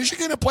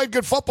Michigan have played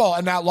good football,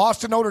 and that loss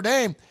to Notre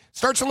Dame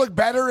starts to look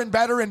better and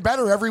better and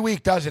better every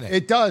week, doesn't it?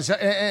 It does.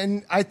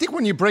 And I think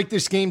when you break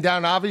this game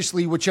down,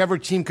 obviously, whichever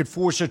team could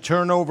force a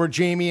turnover,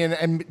 Jamie,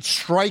 and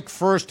strike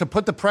first to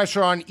put the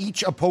pressure on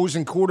each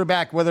opposing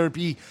quarterback, whether it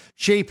be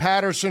Shea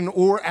Patterson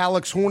or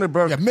Alex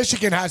Hornibrook. Yeah,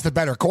 Michigan has the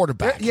better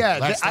quarterback.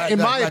 In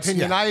my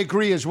opinion, I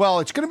agree as well.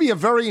 It's going to be a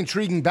very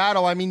intriguing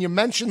battle. I mean, you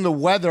mentioned the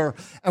weather,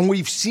 and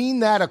we've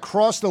seen that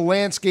across the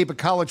landscape of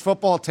college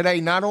football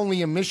today, not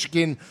only in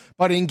Michigan,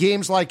 but in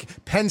games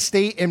like Penn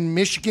State and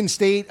Michigan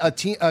State.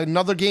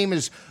 Another game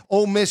is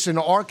Ole Miss and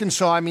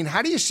Arkansas. I mean,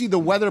 how do you see the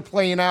weather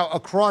playing out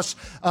across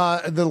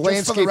the landscape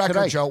Just for the record,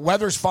 today? Joe,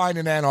 weather's fine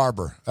in Ann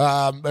Arbor.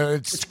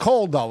 It's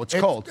cold, though. It's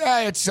cold.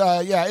 It's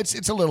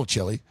a little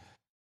chilly.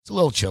 It's a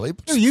little chilly.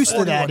 You're used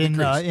to that in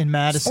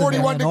Madison.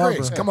 41 and Ann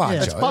degrees. Arbor. Come on,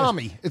 Yeah. Joe.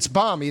 It's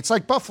balmy. It's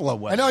like Buffalo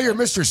weather. I know you're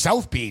Mr.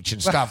 South Beach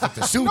and stuff with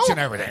the suits and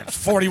everything. It's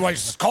 41.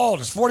 It's cold.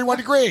 It's 41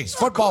 degrees.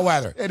 Football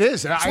weather. It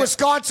is. It's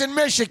Wisconsin,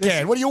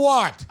 Michigan. What do you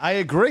want? I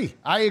agree.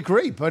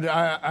 But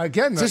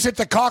again, This is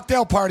the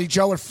cocktail party,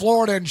 Joe, in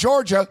Florida and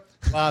Georgia.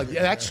 yeah,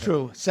 that's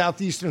true.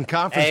 Southeastern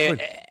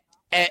Conference.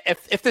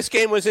 If this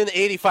game was in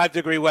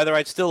 85-degree weather,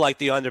 I'd still like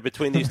the under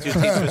between these two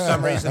teams. For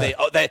some reason,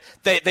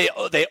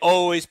 they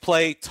always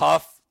play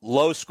tough,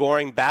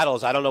 low-scoring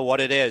battles. I don't know what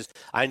it is.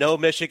 I know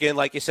Michigan,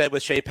 like you said,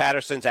 with Shea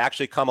Patterson's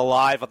actually come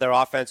alive. Their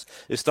offense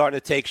is starting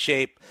to take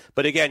shape.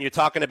 But again, you're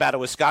talking about a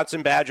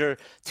Wisconsin Badger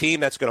team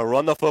that's going to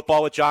run the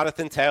football with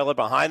Jonathan Taylor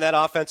behind that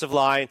offensive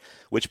line,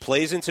 which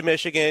plays into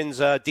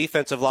Michigan's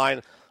defensive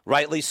line,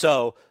 rightly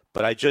so.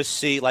 But I just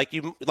see, like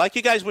you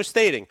guys were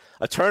stating,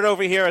 a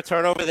turnover here, a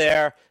turnover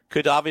there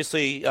could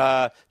obviously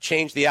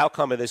change the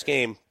outcome of this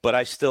game. But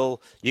I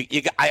still,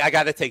 I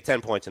got to take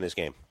 10 points in this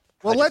game.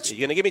 Well, you're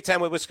going to give me 10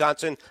 with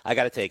Wisconsin. I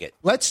got to take it.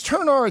 Let's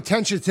turn our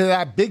attention to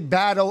that big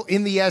battle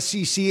in the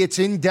SEC. It's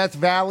in Death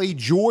Valley,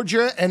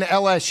 Georgia and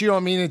LSU. I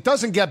mean, it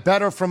doesn't get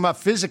better from a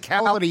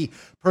physicality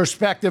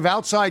perspective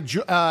outside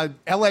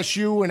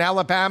LSU and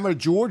Alabama,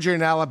 Georgia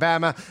and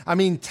Alabama. I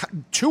mean,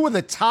 two of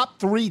the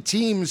top three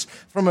teams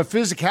from a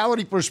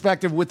physicality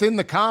perspective within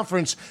the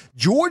conference.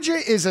 Georgia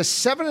is a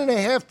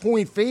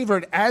 7.5-point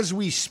favorite as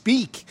we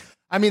speak.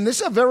 I mean,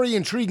 this is a very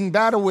intriguing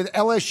battle with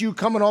LSU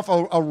coming off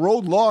a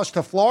road loss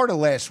to Florida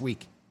last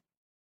week.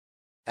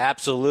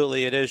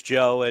 Absolutely, it is,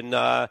 Joe. And,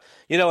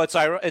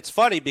 it's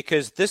funny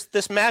because this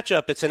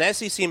matchup, it's an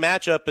SEC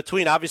matchup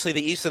between, obviously,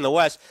 the East and the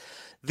West.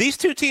 These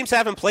two teams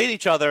haven't played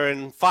each other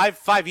in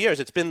five years.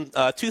 It's been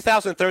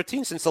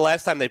 2013 since the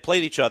last time they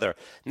played each other.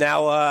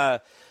 Now,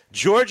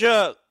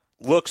 Georgia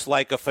looks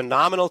like a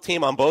phenomenal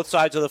team on both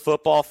sides of the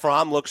football.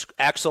 Fromm looks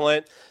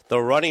excellent.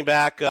 The running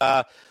back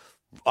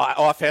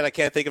offhand, I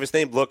can't think of his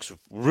name, looks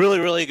really,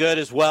 really good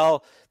as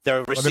well.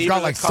 Their receivers they've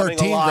got like 13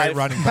 great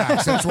running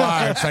backs. That's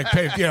why it's like,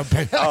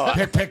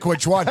 pick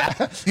which one.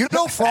 You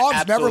know,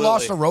 Fromm's never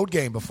lost a road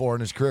game before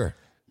in his career.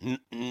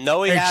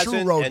 No, he hasn't.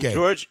 True road game.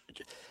 George,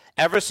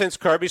 ever since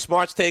Kirby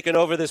Smart's taken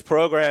over this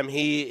program,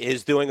 he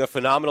is doing a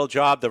phenomenal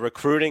job. The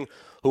recruiting,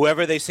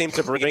 whoever they seem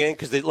to bring in,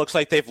 because it looks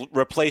like they've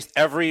replaced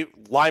every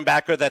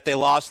linebacker that they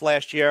lost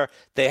last year.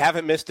 They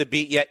haven't missed a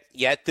beat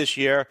yet this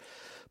year.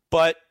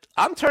 But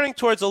I'm turning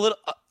towards a little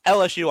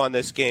LSU on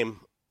this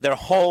game. They're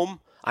home.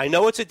 I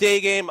know it's a day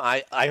game.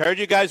 I heard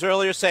you guys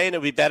earlier saying it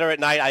would be better at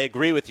night. I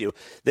agree with you.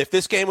 If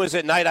this game was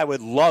at night, I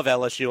would love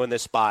LSU in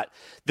this spot.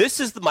 This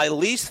is my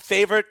least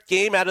favorite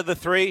game out of the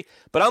three,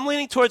 but I'm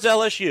leaning towards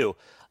LSU.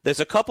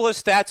 There's a couple of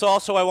stats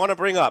also I want to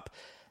bring up.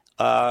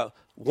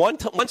 One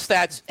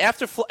stats,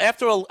 after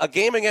a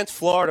game against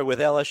Florida with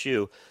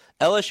LSU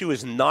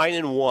is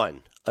 9-1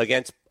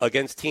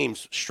 against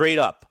teams straight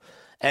up.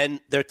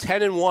 And they're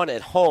 10-1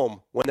 at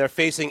home when they're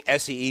facing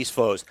SEC East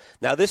foes.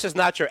 Now, this is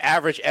not your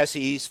average SEC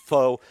East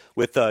foe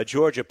with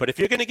Georgia, but if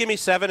you're going to give me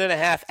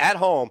 7.5 at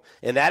home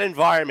in that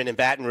environment in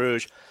Baton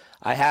Rouge,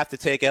 I have to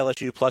take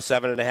LSU plus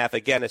 7.5.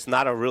 Again, it's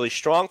not a really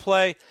strong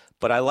play,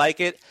 but I like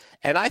it.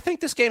 And I think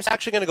this game's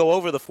actually going to go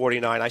over the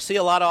 49. I see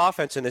a lot of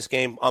offense in this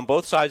game on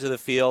both sides of the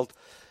field.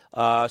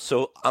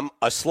 So I'm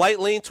a slight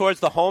lean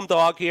towards the home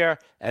dog here,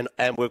 and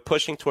we're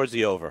pushing towards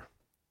the over.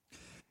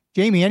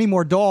 Jamie, any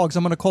more dogs?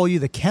 I'm going to call you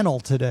the kennel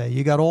today.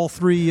 You got all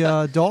three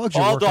dogs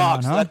you're all working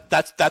dogs. on, huh?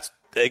 That's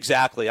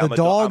exactly. The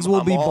dogs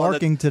will be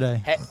barking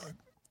today.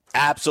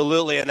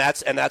 Absolutely, and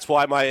that's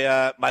why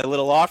my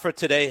little offer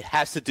today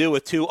has to do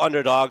with two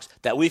underdogs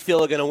that we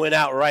feel are going to win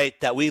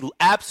outright, that we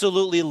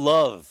absolutely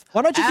love.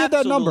 Why don't you give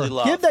that number?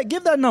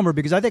 Give that number,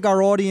 because I think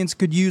our audience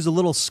could use a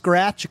little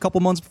scratch a couple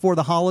months before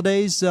the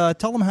holidays. Tell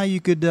them how you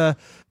could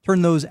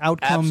turn those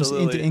outcomes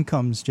into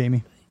incomes,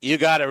 Jamie. You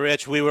got it,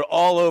 Rich. We were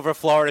all over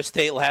Florida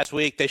State last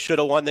week. They should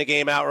have won the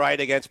game outright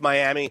against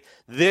Miami.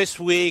 This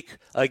week,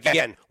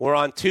 again, we're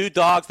on two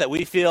dogs that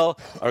we feel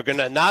are going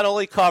to not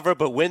only cover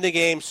but win the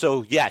game.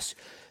 So, yes,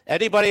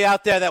 anybody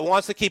out there that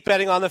wants to keep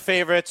betting on the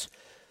favorites,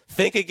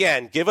 think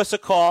again. Give us a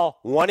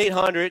call,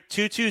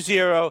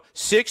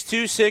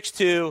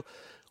 1-800-220-6262,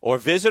 or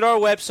visit our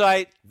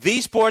website,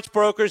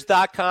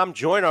 thesportsbrokers.com.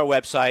 Join our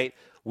website.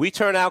 We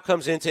turn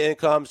outcomes into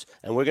incomes,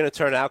 and we're going to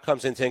turn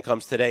outcomes into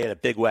incomes today in a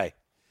big way.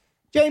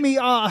 Jamie,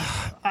 I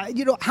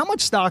how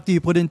much stock do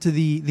you put into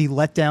the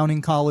letdown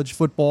in college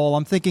football?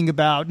 I'm thinking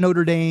about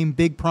Notre Dame,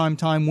 big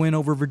primetime win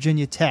over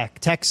Virginia Tech,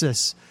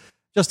 Texas,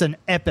 just an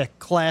epic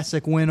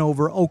classic win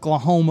over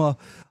Oklahoma.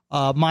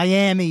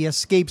 Miami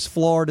escapes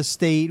Florida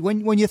State.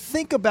 When you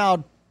think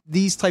about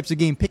these types of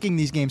games, picking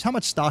these games, how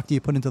much stock do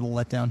you put into the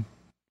letdown?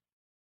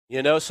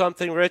 You know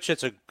something, Rich?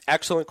 It's an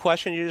excellent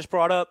question you just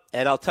brought up,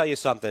 and I'll tell you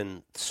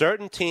something.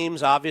 Certain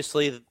teams,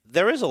 obviously,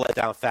 there is a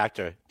letdown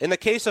factor. In the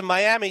case of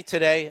Miami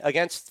today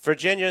against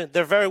Virginia,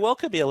 there very well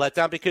could be a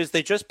letdown because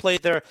they just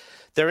played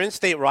their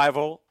in-state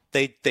rival.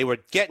 They were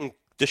getting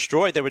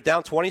destroyed. They were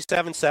down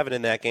 27-7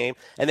 in that game,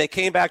 and they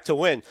came back to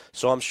win.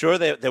 So I'm sure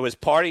there was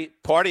party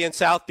in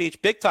South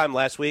Beach big time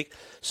last week.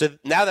 So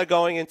now they're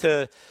going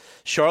into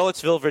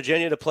Charlottesville,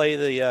 Virginia to play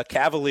the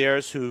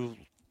Cavaliers, who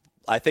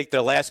I think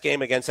their last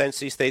game against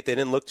NC State, they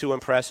didn't look too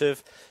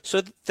impressive.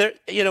 So,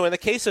 in the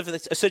case of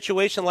a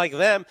situation like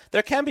them,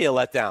 there can be a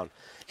letdown.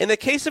 In the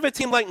case of a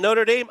team like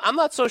Notre Dame, I'm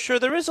not so sure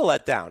there is a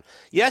letdown.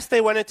 Yes,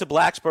 they went into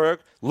Blacksburg,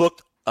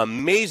 looked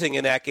amazing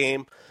in that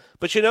game.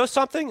 But you know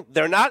something?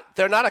 They're not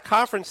a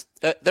conference.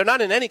 They're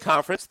not in any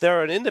conference.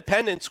 They're an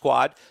independent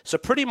squad. So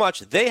pretty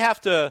much they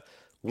have to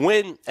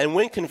win and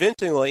win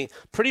convincingly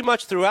pretty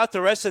much throughout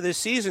the rest of this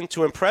season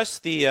to impress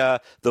the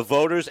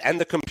voters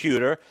and the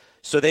computer.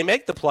 So they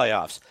make the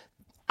playoffs.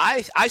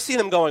 I see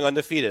them going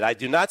undefeated. I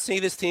do not see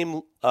this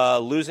team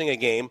losing a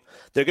game.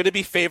 They're going to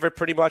be favored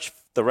pretty much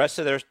the rest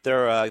of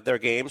their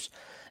games.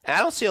 And I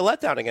don't see a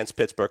letdown against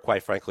Pittsburgh,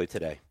 quite frankly,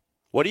 today.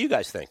 What do you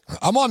guys think?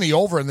 I'm on the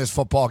over in this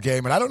football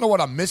game, and I don't know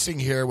what I'm missing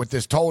here with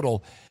this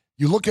total.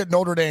 You look at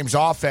Notre Dame's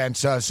offense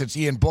since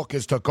Ian Book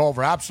has took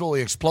over,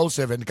 absolutely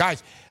explosive. And,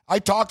 guys, I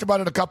talked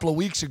about it a couple of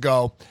weeks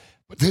ago,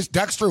 but this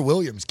Dexter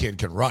Williams kid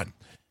can run.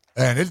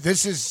 And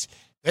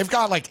they've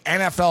got like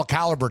NFL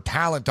caliber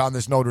talent on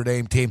this Notre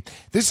Dame team.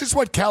 This is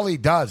what Kelly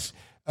does.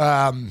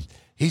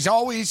 He's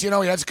always, he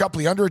has a couple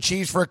of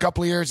underachieves for a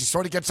couple of years. He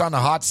sort of gets on the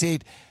hot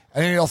seat,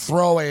 and then he'll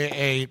throw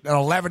an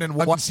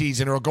 11-1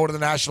 season, or he'll go to the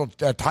national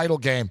title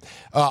game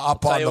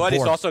up on the board.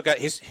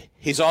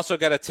 He's also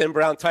got a Tim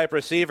Brown type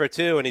receiver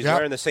too, and he's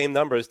wearing the same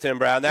number as Tim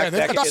Brown. They've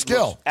got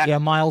skill.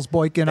 Miles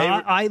Boykin.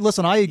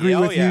 I agree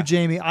with you,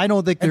 Jamie. I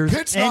don't think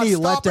there's any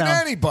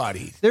letdown.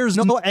 Anybody. There's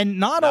no, and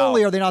not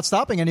only are they not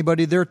stopping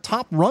anybody, their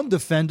top run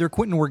defender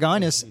Quentin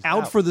Wergines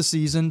out for the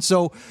season.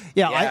 So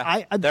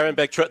they're in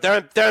big trouble.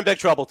 They're in big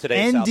trouble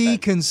today.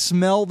 ND can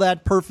smell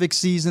that perfect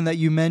season that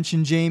you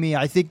mentioned, Jamie.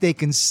 I think they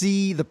can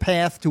see the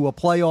path to a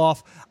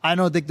playoff. I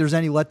don't think there's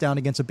any letdown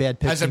against a bad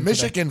pitch. As a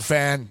Michigan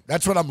fan,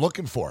 that's what I'm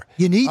looking for.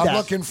 You need that. I'm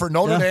looking for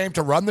Notre Dame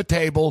to run the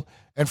table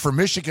and for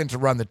Michigan to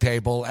run the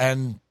table,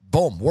 and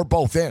boom, we're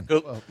both in.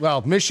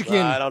 Well, Michigan.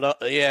 I don't know.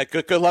 Yeah,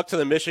 good luck to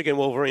the Michigan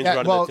Wolverines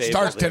running the table.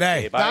 Starts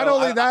today. Not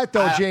only that,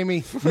 though,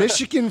 Jamie.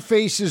 Michigan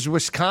faces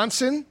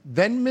Wisconsin,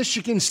 then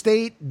Michigan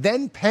State,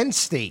 then Penn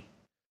State.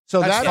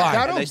 So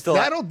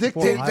that'll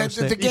dictate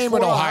the game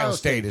with Ohio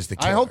State is the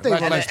key. I hope they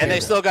and they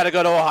still got to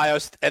go to Ohio.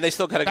 And they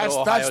still got to go to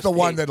Ohio That's the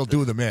one that'll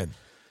do them in.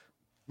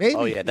 Maybe.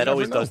 Oh yeah, that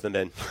always does them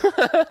in.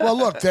 Well,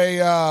 look, they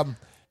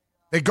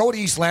go to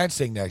East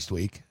Lansing next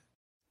week.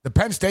 The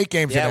Penn State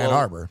game's in Ann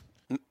Arbor.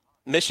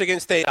 Michigan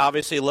State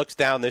obviously looks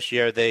down this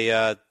year.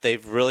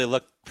 They've really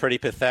looked pretty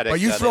pathetic. But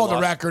you throw the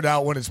record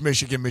out when it's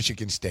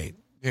Michigan State.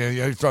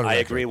 Yeah, I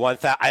agree.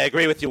 I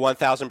agree with you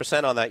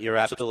 1,000% on that. You're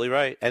absolutely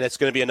right, and it's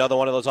going to be another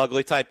one of those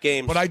ugly type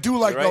games. But I do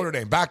like Notre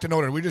Dame. Back to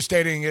Notre Dame. We're just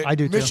stating it. I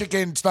do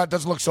Michigan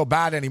doesn't look so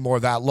bad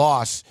anymore. That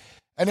loss.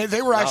 And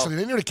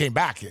they nearly came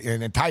back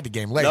and tied the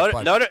game late.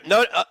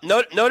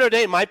 Notre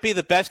Dame might be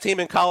the best team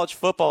in college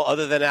football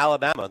other than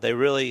Alabama. They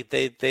really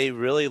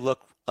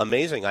look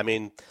amazing. I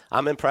mean,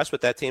 I'm impressed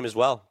with that team as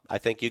well. I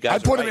think you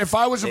guys. I'd put them, if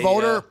I was a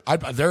voter,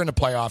 they're in the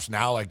playoffs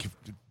now. Like,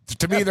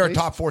 to me, they're a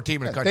top 4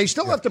 team in the country. They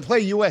still have to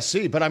play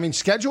USC, but I mean,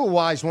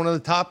 schedule-wise, one of the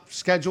top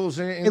schedules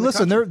in the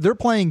listen, country. they're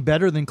playing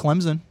better than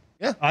Clemson.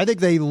 Yeah, I think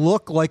they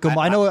look like them.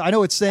 I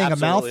know it's saying a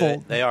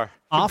mouthful. They are.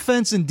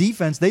 Offense and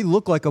defense, they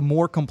look like a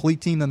more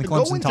complete team than the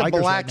Clemson Tigers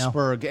right now.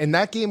 Blacksburg, and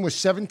that game was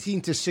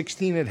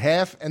 17-16 at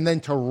half, and then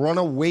to run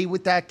away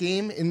with that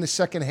game in the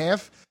second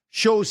half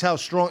shows how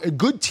strong.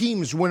 Good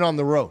teams win on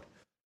the road.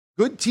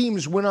 Good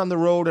teams win on the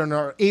road and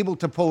are able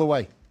to pull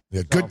away.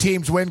 Yeah, good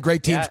teams win,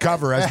 great teams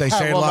cover, as they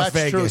say in Las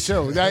Vegas.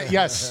 True too.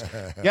 Yes.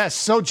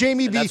 So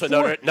Jamie, that's what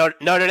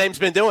Notre Dame's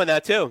been doing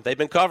that too. They've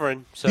been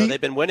covering, so they've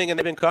been winning and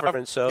they've been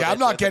covering. So I'm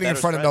not getting in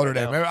front of Notre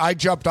Dame. I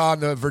jumped on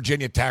the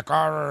Virginia Tech.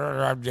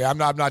 I'm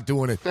not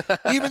doing it.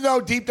 Even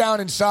though deep down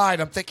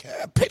inside, I'm thinking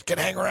Pitt can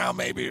hang around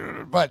maybe,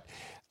 but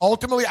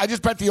ultimately, I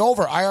just bet the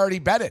over. I already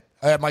bet it.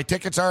 My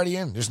ticket's already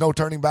in. There's no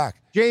turning back.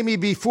 Jamie,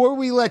 before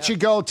we let you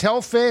go,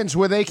 tell fans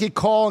where they could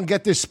call and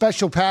get this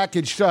special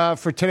package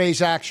for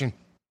today's action.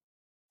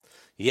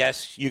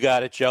 Yes, you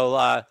got it,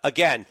 Joe.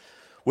 Again,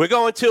 we're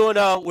going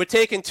 2-0. We're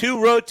taking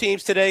 2 road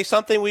teams today,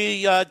 something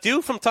we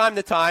do from time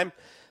to time.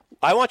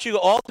 I want you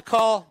all to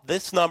call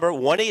this number,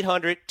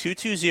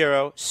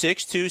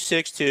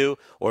 1-800-220-6262,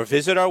 or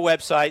visit our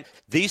website,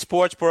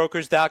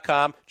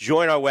 thesportsbrokers.com.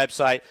 Join our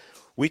website.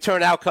 We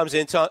turn outcomes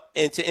into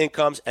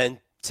incomes, and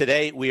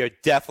today we are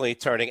definitely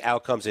turning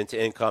outcomes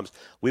into incomes.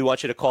 We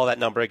want you to call that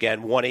number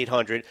again,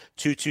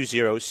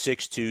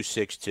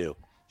 1-800-220-6262.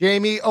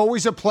 Jamie,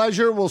 always a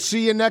pleasure. We'll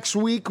see you next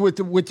week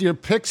with your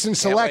picks and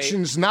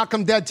selections. Knock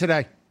 'em dead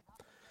today.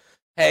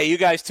 Hey, you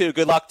guys too.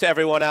 Good luck to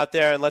everyone out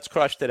there, and let's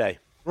crush today.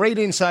 Great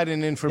insight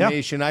and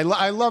information. Yep.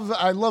 I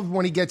love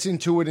when he gets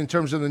into it in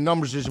terms of the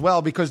numbers as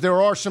well, because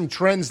there are some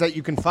trends that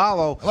you can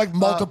follow. I like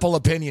multiple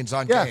opinions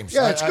on games.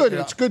 Yeah, it's good.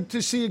 It's good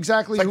to see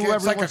exactly who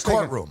everyone's It's like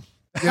a courtroom.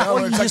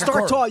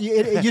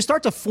 You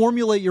start to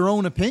formulate your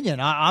own opinion.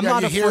 I'm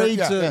not afraid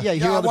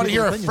to. I want to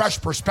hear a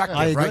fresh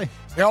perspective, right?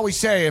 They always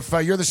say if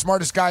you're the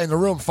smartest guy in the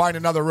room, find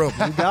another room.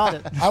 You got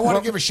it. I want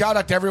to give a shout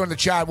out to everyone in the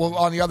chat.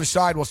 On the other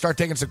side, we'll start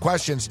taking some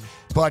questions.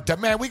 But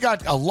man, we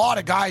got a lot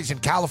of guys in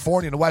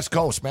California and the West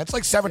Coast. Man, it's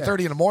like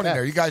 7:30 in the morning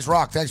there. You guys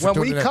rock. Thanks for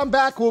tuning in. When we come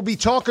back, we'll be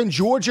talking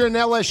Georgia and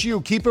LSU.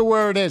 Keep it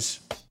where it is.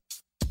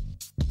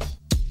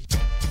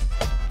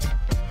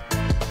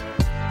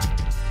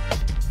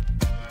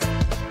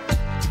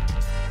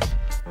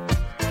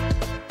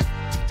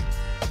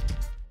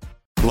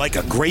 Like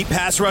a great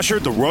pass rusher,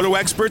 the Roto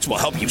Experts will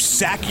help you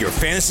sack your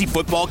fantasy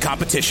football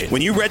competition.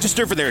 When you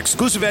register for their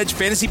exclusive Edge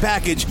fantasy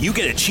package, you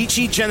get a cheat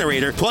sheet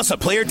generator plus a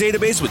player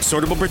database with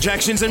sortable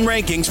projections and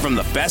rankings from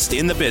the best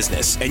in the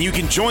business. And you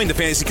can join the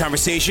fantasy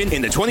conversation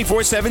in the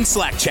 24/7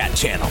 Slack chat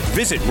channel.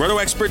 Visit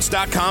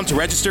RotoExperts.com to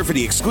register for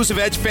the exclusive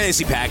Edge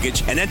fantasy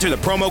package and enter the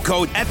promo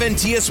code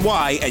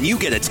FNTSY and you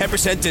get a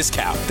 10%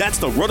 discount. That's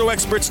the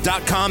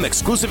RotoExperts.com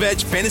exclusive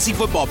Edge fantasy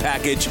football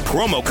package,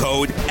 promo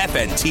code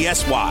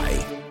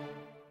FNTSY.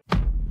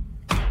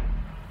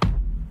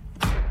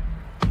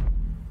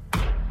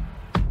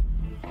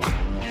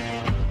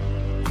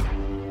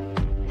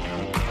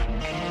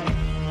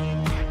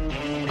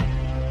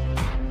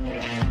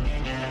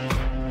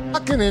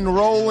 And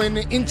rolling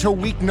into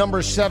week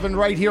number 7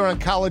 right here on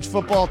College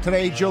Football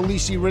Today. Joe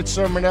Lisi, Rich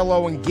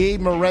Sermonello, and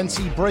Gabe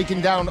Morency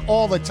breaking down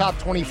all the top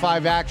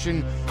 25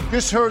 action.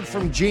 Just heard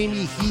from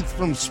Jamie Heath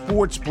from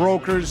Sports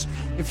Brokers.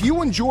 If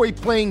you enjoy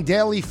playing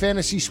daily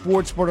fantasy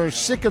sports but are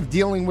sick of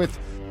dealing with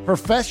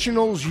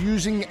professionals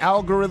using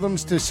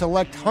algorithms to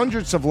select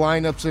hundreds of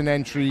lineups and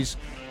entries,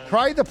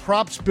 try the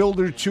Props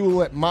Builder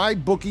tool at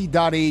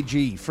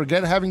mybookie.ag.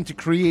 Forget having to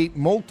create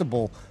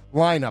multiple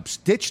lineups.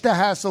 Ditch the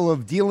hassle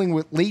of dealing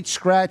with late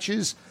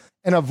scratches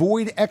and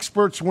avoid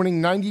experts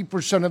winning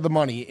 90% of the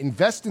money.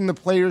 Invest in the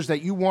players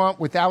that you want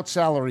without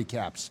salary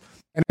caps.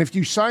 And if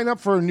you sign up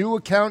for a new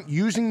account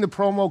using the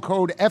promo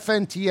code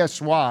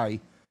FNTSY,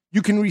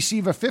 you can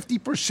receive a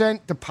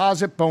 50%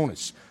 deposit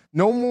bonus.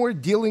 No more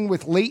dealing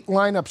with late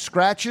lineup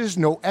scratches,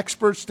 no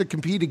experts to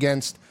compete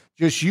against,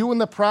 just you and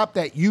the prop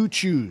that you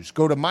choose.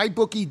 Go to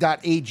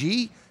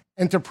mybookie.ag,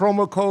 enter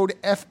promo code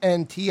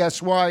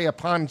FNTSY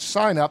upon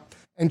sign up,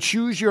 and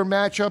choose your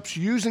matchups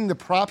using the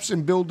Props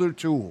and Builder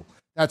tool.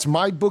 That's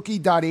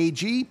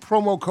mybookie.ag,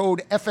 promo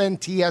code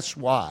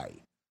FNTSY.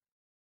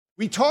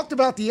 We talked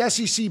about the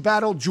SEC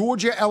battle,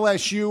 Georgia,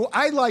 LSU.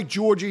 I like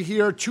Georgia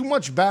here. Too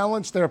much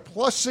balance. They're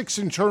 +6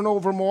 in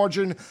turnover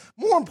margin.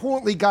 More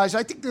importantly, guys,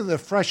 I think they're the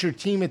fresher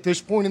team at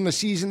this point in the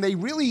season. They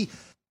really,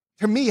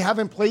 to me,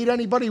 haven't played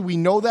anybody. We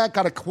know that.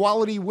 Got a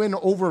quality win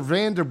over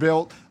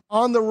Vanderbilt.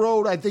 On the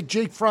road, I think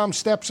Jake Fromm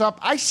steps up.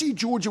 I see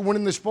Georgia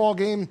winning this ball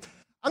game.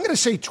 I'm going to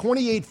say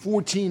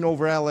 28-14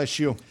 over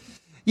LSU.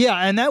 Yeah,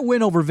 and that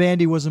win over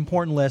Vandy was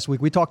important last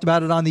week. We talked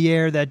about it on the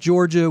air, that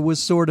Georgia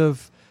was sort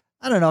of,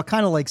 I don't know,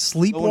 kind of like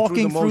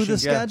sleepwalking through the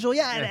schedule.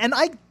 Yeah, and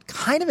I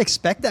kind of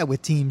expect that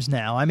with teams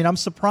now. I mean, I'm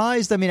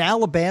surprised. I mean,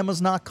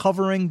 Alabama's not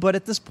covering, but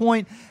at this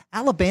point,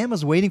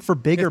 Alabama's waiting for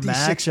bigger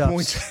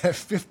matchups.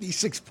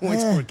 56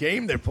 points per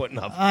game they're putting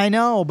up. I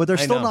know, but they're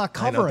still not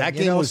covering. That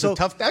game was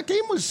tough. That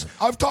game was.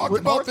 I've talked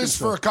about this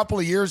for a couple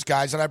of years,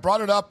 guys, and I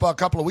brought it up a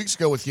couple of weeks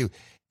ago with you.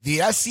 The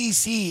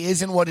SEC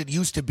isn't what it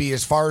used to be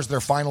as far as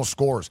their final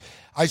scores.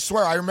 I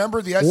swear, I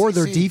remember the SEC. Or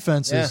their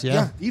defenses,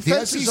 yeah.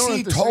 The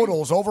SEC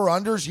totals,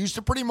 over-unders, used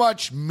to pretty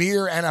much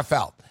mirror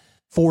NFL.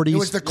 40s. It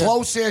was the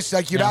closest.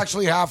 Like, you'd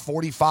actually have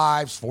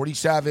 45s,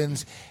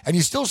 47s, and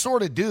you still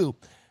sort of do.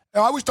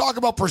 Now, I always talk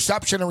about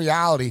perception and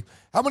reality.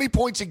 How many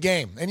points a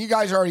game? And you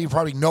guys already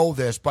probably know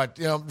this, but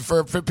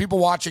for people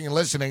watching and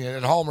listening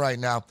at home right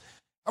now,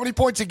 how many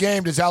points a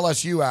game does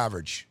LSU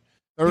average?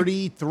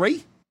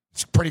 33?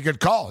 It's a pretty good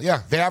call.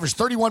 Yeah, they average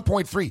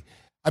 31.3.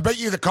 I bet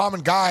you the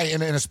common guy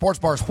in a sports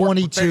bar is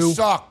 22. They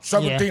suck.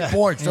 17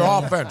 points. Their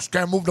offense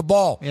can't move the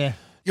ball. Yeah.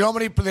 You know how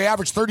many? They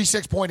average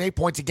 36.8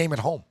 points a game at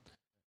home.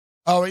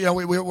 Oh,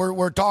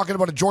 we're talking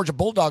about a Georgia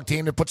Bulldog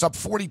team that puts up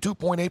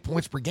 42.8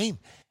 points per game,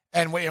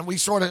 and we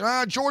sort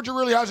of Georgia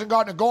really hasn't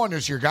gotten it going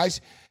this year, guys.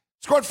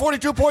 Scored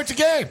 42 points a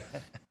game.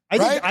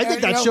 I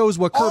think that shows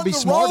what Kirby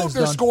Smart has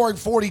done. They're scoring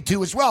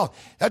 42 as well.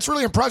 That's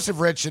really impressive,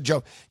 Rich and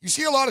Joe. You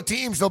see a lot of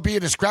teams, there'll be a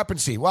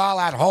discrepancy. Well,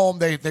 at home,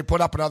 they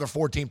put up another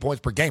 14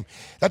 points per game.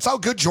 That's how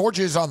good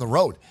Georgia is on the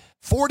road.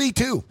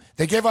 42.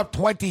 They gave up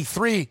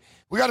 23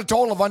 We got a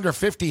total of under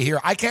 50 here.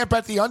 I can't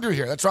bet the under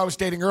here. That's what I was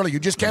stating earlier. You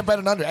just can't bet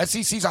an under.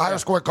 SEC's a higher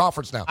score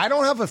conference now. I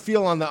don't have a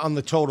feel on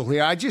the total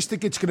here. I just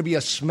think it's going to be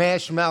a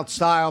smash-mouth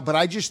style, but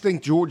I just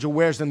think Georgia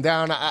wears them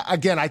down.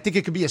 Again, I think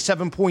it could be a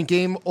 7-point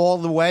game all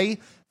the way.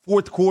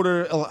 Fourth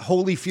quarter,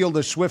 Holyfield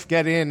or Swift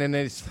get in, and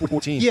it's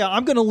 14. Yeah,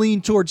 I'm going to lean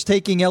towards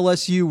taking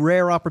LSU.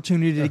 Rare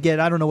opportunity to get,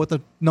 I don't know what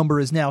the number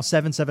is now,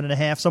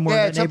 7.5,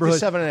 somewhere in that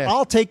neighborhood. Up to 7.5.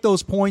 I'll take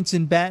those points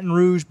in Baton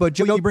Rouge, but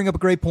Joe, you bring up a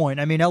great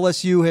point. I mean,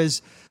 LSU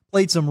has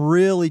played some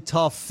really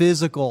tough,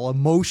 physical,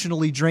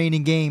 emotionally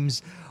draining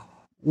games.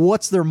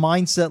 What's their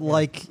mindset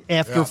like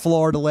after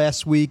Florida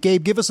last week?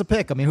 Gabe, give us a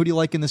pick. I mean, who do you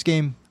like in this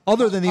game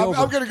other than the over?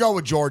 I'm going to go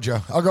with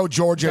Georgia. I'll go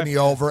Georgia in the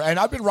over. And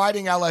I've been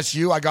riding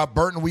LSU. I got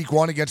burnt in week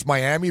 1 against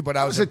Miami, but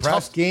I was impressed. It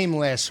was a tough game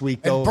last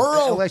week, though. And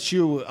Burrow,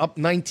 LSU up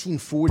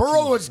 19-14.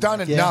 Burrow has done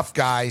enough,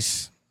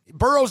 guys.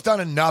 Burrow's done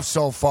enough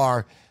so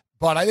far,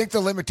 but I think the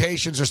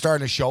limitations are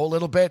starting to show a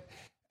little bit.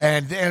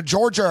 And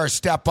Georgia are a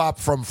step up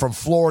from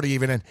Florida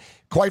even. And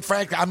quite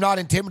frankly, I'm not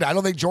intimidated. I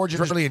don't think Georgia's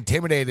really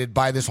intimidated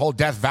by this whole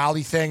Death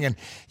Valley thing. And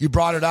you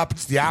brought it up.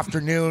 It's the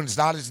afternoon. It's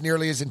not as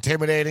nearly as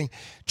intimidating.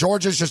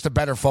 Georgia's just a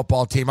better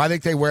football team. I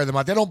think they wear them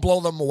out. They don't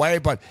blow them away,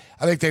 but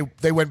I think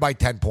they win by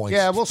 10 points.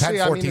 Yeah, we'll 10, see.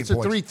 I mean, it's a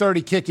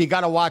 3:30 kick. You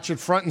got to watch it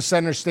front and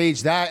center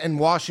stage. That and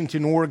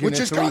Washington, Oregon, which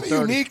is kind of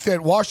unique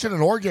that Washington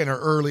and Oregon are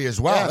early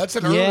as well. Yeah. That's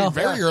an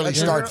very early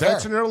start there.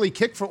 That's an early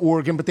kick for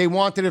Oregon, but they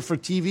wanted it for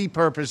TV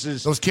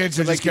purposes. Those kids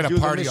are just going to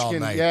party all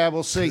night. Yeah,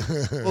 we'll see.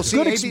 We'll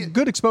see.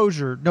 Good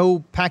exposure. No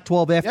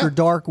Pac-12 after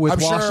dark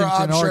with Washington,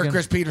 I'm Oregon. sure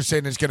Chris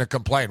Peterson is going to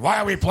complain. Why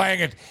are we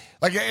playing it?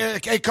 Like,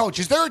 hey, Coach,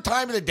 is there a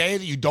time of the day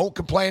that you don't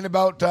complain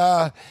about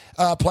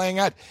playing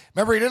at?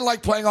 Remember, he didn't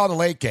like playing all the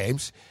late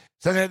games.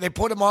 So they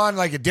put him on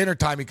like at dinner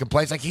time. He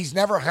complains like he's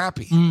never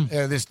happy.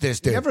 This dude.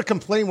 He never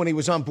complained when he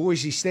was on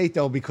Boise State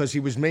though because he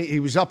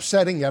was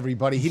upsetting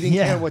everybody. He didn't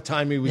care what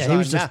time he was on. He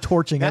was just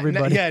torching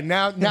everybody.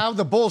 Now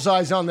the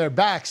bullseye's on their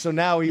back, so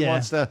now he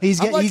wants to. He's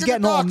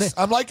getting on.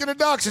 I'm liking the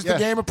Ducks as the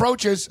game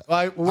approaches.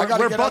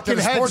 We're bucking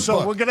heads,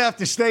 so we're gonna have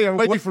to stay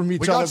away from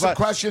each other. We got some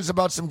questions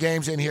about some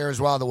games in here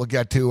as well that we'll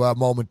get to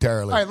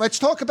momentarily. All right, let's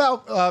talk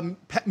about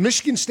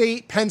Michigan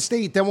State, Penn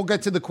State. Then we'll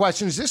get to the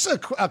questions. This is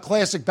a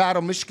classic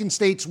battle. Michigan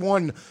State's won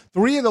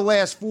 3 of the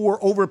last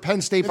 4 over Penn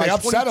State by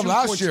 22 upset them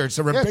last points. year. It's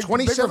a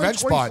big revenge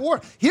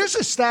spot. Here's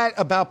a stat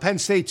about Penn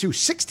State, too.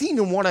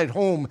 16-1 at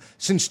home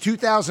since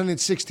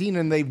 2016,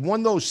 and they've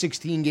won those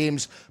 16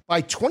 games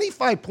by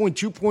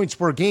 25.2 points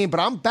per game. But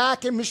I'm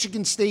back in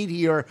Michigan State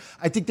here.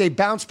 I think they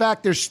bounce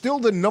back. They're still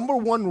the number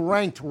 1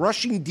 ranked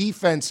rushing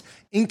defense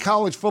in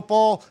college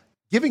football,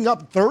 giving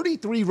up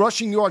 33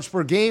 rushing yards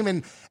per game.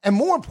 And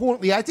more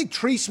importantly, I think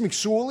Trace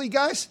McSorley,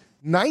 guys,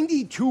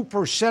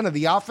 92% of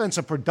the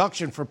offensive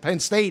production for Penn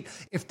State.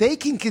 If they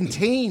can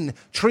contain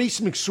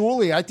Trace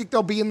McSorley, I think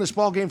they'll be in this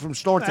ballgame from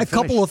start to finish. A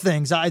couple of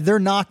things. They're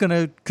not going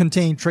to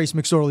contain Trace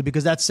McSorley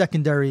because that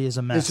secondary is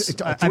a mess.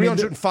 It's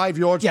 305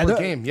 yards per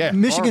game. Yeah,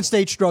 Michigan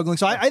State's struggling.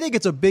 So I think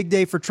it's a big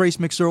day for Trace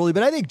McSorley,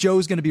 but I think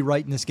Joe's going to be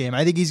right in this game.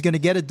 I think he's going to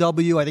get a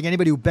W. I think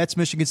anybody who bets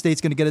Michigan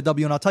State's going to get a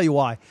W, and I'll tell you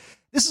why.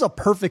 This is a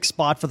perfect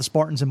spot for the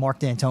Spartans and Mark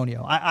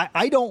D'Antonio.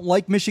 I don't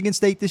like Michigan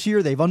State this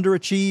year. They've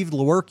underachieved.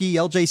 Lewerke,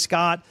 L.J.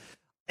 Scott.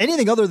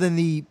 Anything other than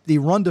the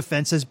run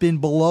defense has been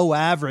below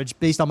average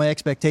based on my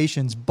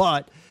expectations.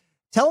 But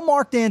tell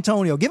Mark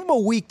D'Antonio, give him a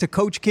week to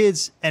coach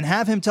kids and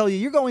have him tell you,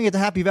 you're going into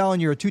Happy Valley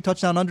and you're a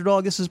 2-touchdown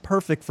underdog. This is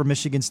perfect for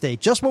Michigan State.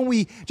 Just when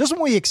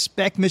we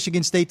expect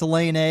Michigan State to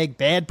lay an egg,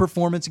 bad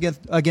performance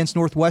against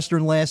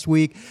Northwestern last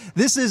week,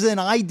 this is an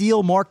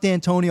ideal Mark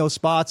D'Antonio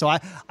spot. So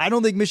I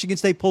don't think Michigan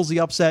State pulls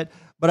the upset,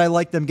 but I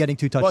like them getting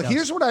 2 touchdowns. Well,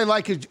 here's what I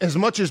like as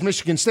much as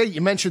Michigan State. You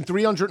mentioned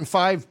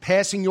 305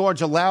 passing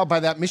yards allowed by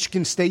that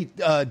Michigan State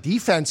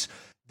defense.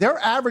 They're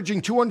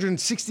averaging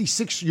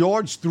 266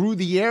 yards through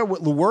the air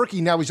with Lewerke.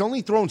 Now, he's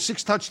only thrown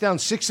 6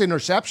 touchdowns, 6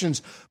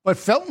 interceptions, but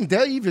Felton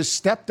Davis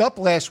stepped up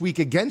last week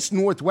against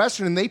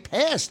Northwestern, and they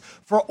passed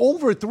for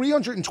over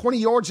 320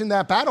 yards in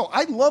that battle.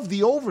 I love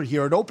the over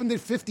here. It opened at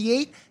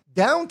 58.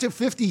 Down to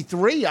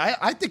 53.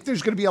 I think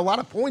there's going to be a lot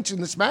of points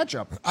in this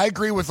matchup. I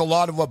agree with a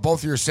lot of what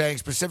both of you are saying,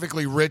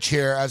 specifically Rich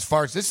here, as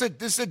far as this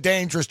is a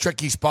dangerous,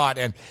 tricky spot.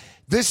 And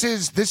this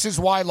is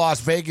why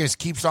Las Vegas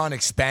keeps on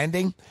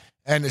expanding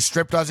and the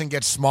strip doesn't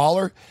get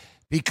smaller,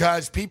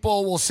 because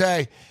people will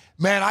say,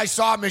 man, I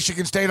saw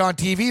Michigan State on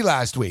TV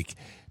last week.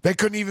 They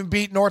couldn't even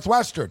beat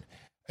Northwestern.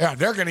 Yeah,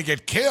 they're going to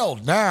get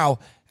killed now.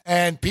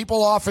 And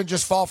people often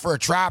just fall for a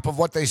trap of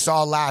what they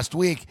saw last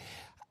week.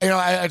 You know,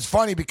 it's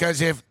funny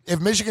because if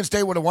Michigan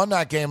State would have won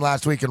that game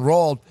last week and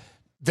rolled,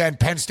 then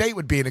Penn State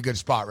would be in a good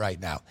spot right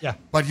now. Yeah.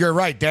 But you're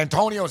right.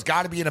 D'Antonio's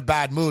got to be in a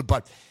bad mood.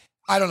 But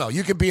I don't know.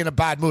 You can be in a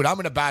bad mood. I'm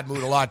in a bad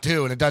mood a lot,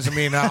 too, and it doesn't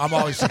mean I'm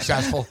always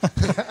successful.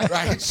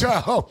 Right?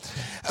 So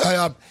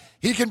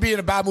he can be in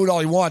a bad mood all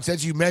he wants.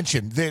 As you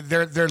mentioned,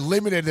 they're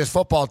limited, this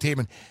football team.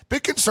 And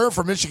big concern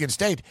for Michigan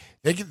State,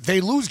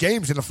 they lose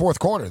games in the fourth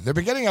quarter. They've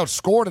been getting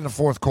outscored in the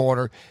fourth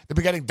quarter. They've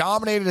been getting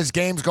dominated as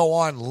games go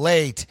on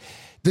late.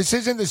 This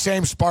isn't the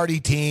same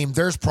Sparty team.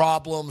 There's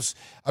problems,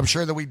 I'm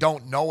sure, that we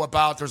don't know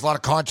about. There's a lot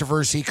of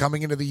controversy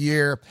coming into the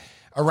year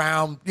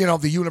around,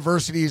 the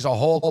university as a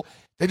whole.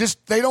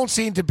 They don't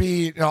seem to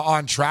be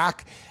on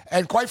track.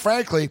 And quite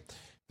frankly,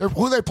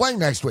 who are they playing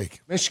next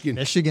week?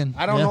 Michigan.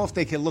 I don't know if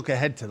they can look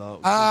ahead to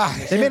those.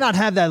 They may not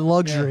have that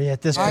luxury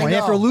at this point.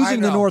 After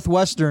losing to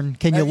Northwestern,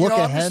 can you look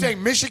ahead? I'm just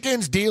saying,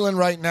 Michigan's dealing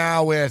right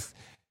now with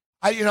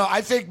I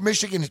think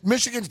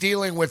Michigan's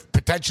dealing with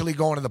potentially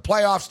going to the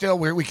playoffs still,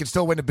 where we can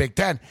still win the Big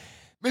Ten.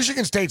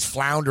 Michigan State's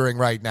floundering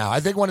right now.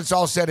 I think when it's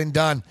all said and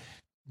done,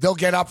 they'll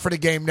get up for the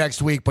game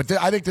next week. But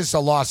I think this is a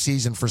lost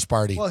season for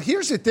Sparty. Well,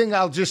 here's the thing.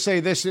 I'll just say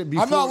this.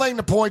 I'm not laying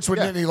the points with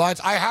any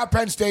lines. I have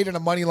Penn State in a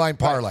money line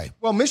parlay. Right.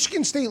 Well,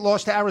 Michigan State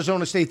lost to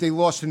Arizona State. They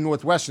lost to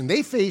Northwestern.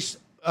 They faced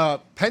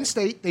Penn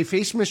State. They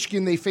faced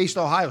Michigan. They faced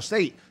Ohio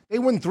State. They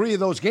win 3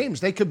 of those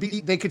games. They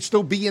could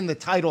still be in the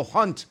title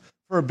hunt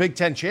for a Big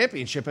Ten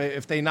championship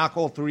if they knock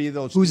all 3 of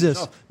those. Who's this?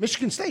 Off.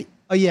 Michigan State.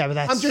 Oh, yeah, but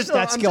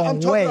that's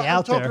going way out there.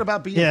 I'm talking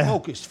about being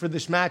focused for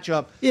this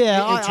matchup.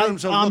 Yeah, in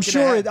terms of I'm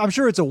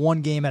sure it's a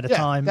one game at a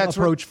time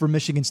approach for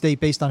Michigan State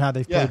based on how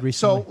they've played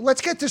recently. So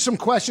let's get to some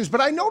questions. But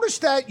I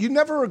noticed that you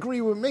never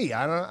agree with me.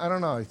 I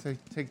don't know. I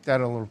take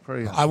that a little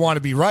pretty. I want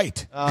to be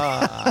right.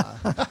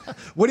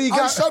 What do you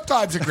got? I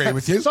sometimes agree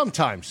with you.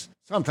 Sometimes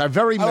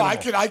very minimal. I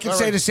could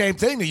say the same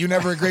thing, that you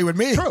never agree with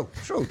me. True.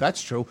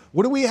 That's true.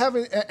 What do we have?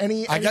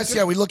 I guess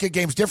we look at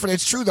games different.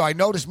 It's true though. I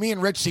noticed me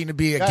and Rich seem to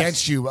be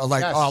against you a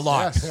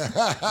lot.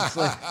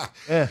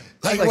 Yes.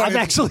 I've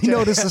actually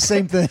noticed the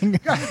same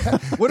thing.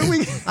 What do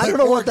we? I don't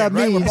know what that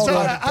means.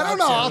 I don't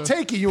know. I'll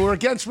take it. You were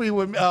against me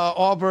with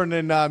Auburn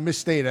and Miss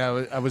State.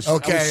 I was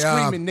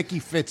screaming Nikki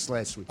Fitz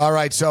last week. All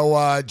right.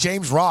 So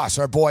James Ross,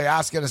 our boy,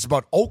 asking us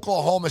about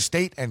Oklahoma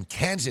State and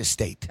Kansas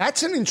State.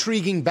 That's an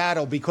intriguing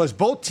battle because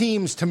both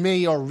teams, to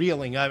me, are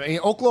reeling. I mean,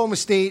 Oklahoma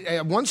State,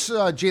 once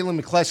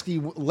Jalen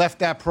McCleskey left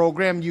that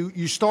program,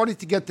 you started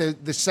to get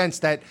the sense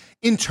that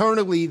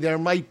internally there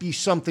might be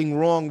something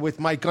wrong with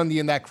Mike Gundy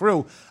and that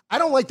crew. I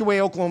don't like the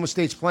way Oklahoma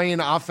State's playing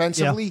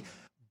offensively,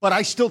 but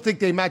I still think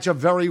they match up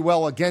very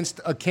well against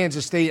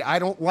Kansas State. I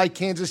don't like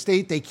Kansas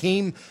State.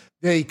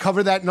 They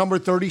cover that number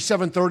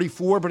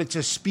 37-34, but it's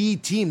a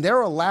speed team.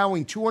 They're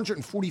allowing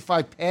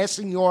 245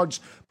 passing yards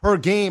per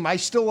game. I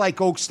still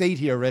like Oak State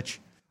here, Rich.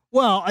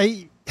 Well,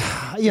 I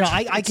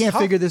can't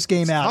figure this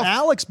game out. Tough.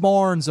 Alex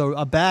Barnes,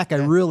 a back I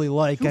really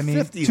like.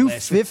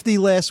 250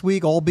 last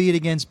week, albeit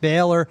against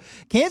Baylor.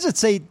 Kansas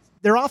State,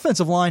 their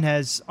offensive line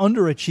has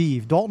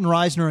underachieved. Dalton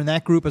Reisner and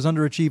that group has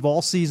underachieved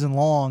all season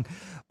long,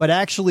 but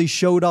actually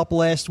showed up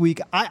last week.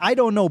 I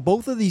don't know.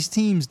 Both of these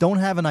teams don't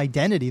have an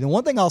identity. The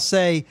one thing I'll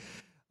say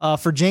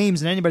for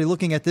James and anybody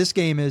looking at this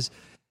game is,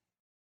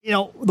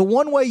 the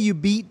one way you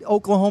beat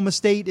Oklahoma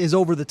State is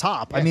over the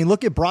top. Yeah. I mean,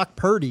 look at Brock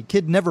Purdy.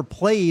 Kid never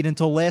played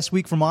until last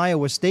week from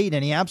Iowa State,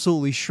 and he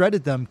absolutely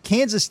shredded them.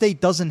 Kansas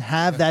State doesn't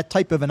have that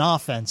type of an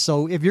offense.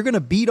 So if you're going to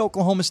beat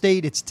Oklahoma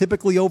State, it's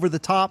typically over the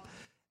top.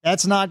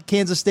 That's not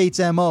Kansas State's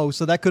MO,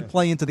 so that could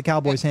play into the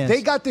Cowboys' hands.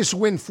 They got this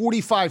win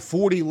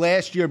 45-40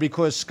 last year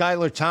because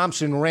Skylar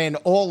Thompson ran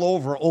all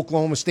over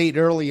Oklahoma State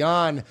early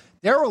on.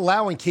 They're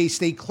allowing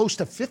K-State close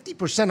to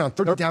 50% on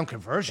third-down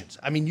conversions.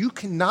 I mean, you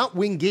cannot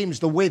win games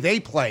the way they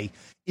play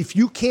if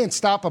you can't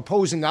stop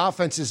opposing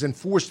offenses and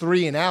force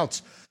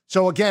 3-and-outs.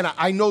 So, again,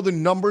 I know the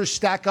numbers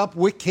stack up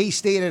with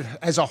K-State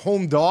as a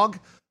home dog,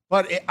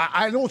 but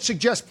I don't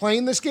suggest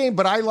playing this game,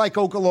 but I like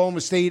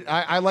Oklahoma State.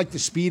 I like the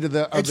speed of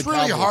the Cowboys. It's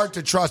really hard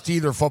to trust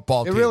either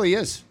football team. It really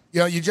is.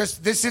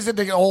 This isn't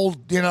the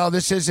old,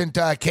 this isn't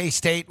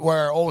K-State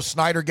where,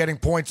 Snyder getting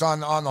points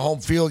on the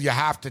home field, you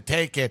have to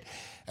take it.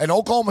 And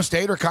Oklahoma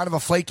State are kind of a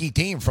flaky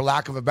team, for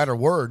lack of a better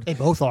word. They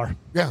both are.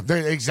 Yeah,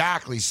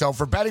 exactly. So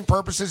for betting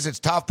purposes, it's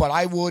tough, but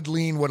I would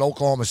lean with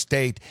Oklahoma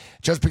State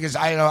just because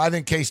I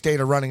think K-State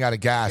are running out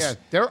of gas.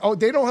 Yeah,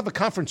 they don't have a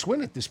conference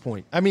win at this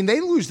point. I mean, they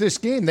lose this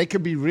game, they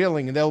could be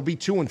reeling, and they'll be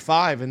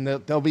 2-5, and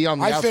they'll be on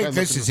the outside. I think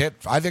this is it.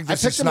 I think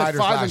this is Snyder's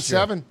last year.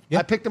 I picked them at 5-7. Yep.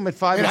 I picked them at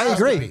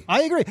 5-7.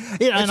 I agree.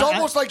 Yeah, it's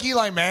almost like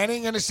Eli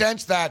Manning in a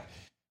sense that,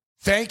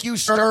 thank you,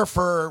 sir,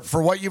 for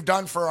what you've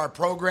done for our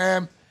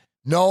program.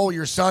 No,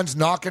 your son's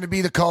not going to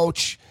be the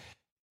coach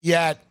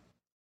yet.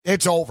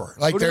 It's over.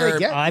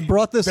 I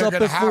brought this up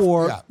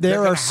before.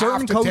 There are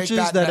certain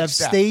coaches that have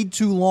stayed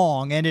too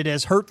long, and it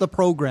has hurt the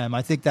program.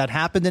 I think that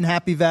happened in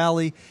Happy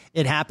Valley.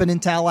 It happened in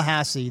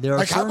Tallahassee. There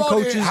are certain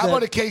coaches. How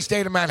about a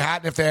K-State of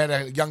Manhattan if they had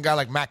a young guy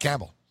like Matt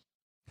Campbell?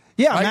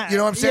 Yeah, right? You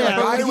know what I'm saying?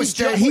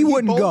 Yeah, he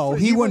wouldn't go.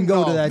 He wouldn't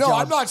go to that job. No,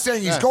 I'm not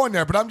saying he's going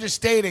there, but I'm just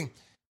stating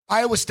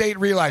Iowa State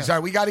realized, all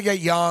right, we got to get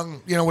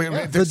young.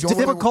 The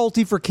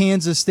difficulty for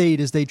Kansas State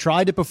is they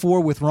tried it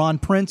before with Ron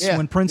Prince.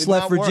 When Prince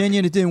left Virginia,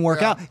 and it didn't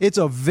work out. It's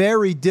a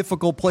very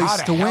difficult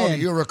place to win. How do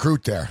you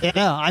recruit there?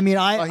 Yeah, I mean,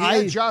 he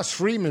had Josh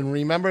Freeman.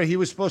 Remember, he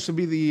was supposed to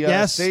be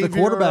the savior the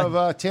quarterback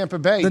of Tampa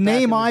Bay. The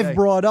name I've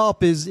brought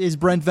up is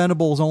Brent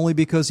Venables, only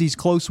because he's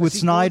close with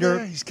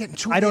Snyder. He's getting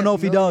too I don't know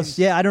if he does.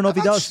 Yeah, I don't know if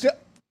he does.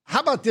 How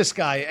about this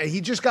guy?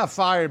 He just got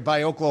fired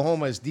by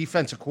Oklahoma as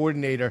defensive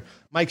coordinator,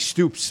 Mike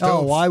Stoops.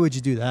 Oh, why would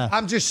you do that?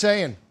 I'm just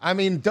saying. I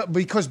mean,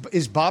 because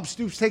is Bob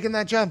Stoops taking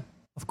that job?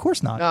 Of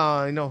course not. No,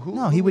 I know who.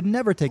 No, he would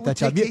never take that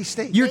job.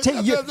 You're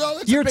taking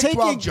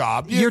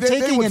job. You're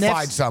taking an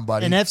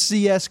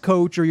FCS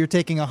coach, or you're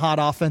taking a hot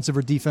offensive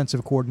or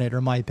defensive coordinator.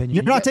 In my opinion,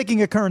 you're not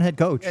taking a current head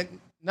coach.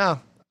 No.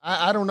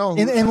 I don't know.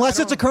 Unless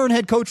it's a current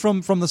head coach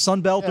from the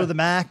Sun Belt or the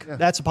MAC,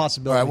 that's a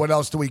possibility. All right, what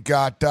else do we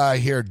got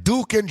here?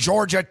 Duke and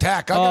Georgia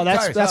Tech.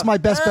 That's my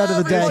best bet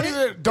of the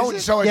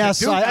day.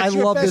 Yes, I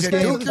love this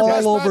game.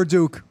 All over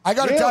Duke. I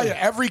got to tell you,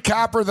 every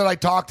capper that I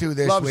talked to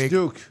this week,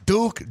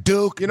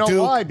 Duke. You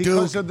know why?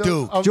 Because of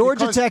Duke.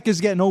 Georgia Tech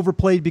is getting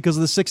overplayed because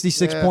of the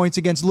 66 points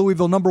against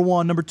Louisville, number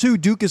one. Number two,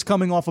 Duke is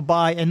coming off a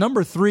bye. And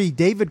number three,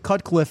 David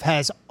Cutcliffe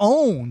has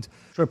owned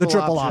the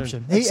triple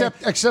option.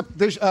 Except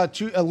there's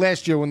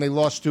last year when they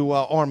lost to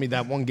Army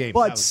that one game.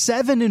 But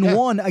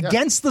 7-1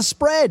 against the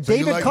spread. So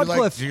David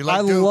Cutcliffe.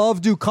 I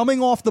love Duke.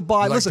 Coming off the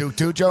bye. Listen, Duke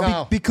too, Joe?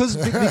 No.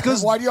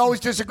 Because why do you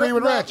always disagree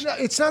with Rich? No,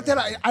 it's not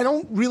that I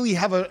don't really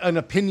have an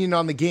opinion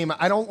on the game.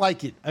 I don't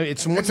like it.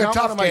 It's a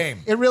tough game.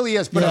 It really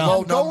is. But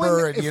I'm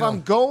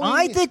going,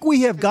 I think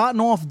we have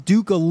gotten off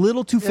Duke a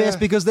little too fast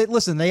because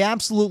they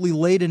absolutely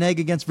laid an egg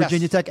against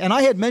Virginia Tech, and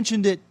I had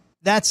mentioned it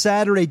that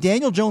Saturday.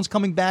 Daniel Jones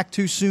coming back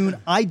too soon,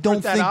 I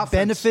don't think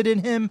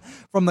benefited him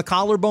from the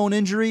collarbone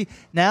injury.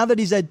 Now that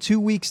he's had 2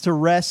 weeks to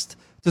rest,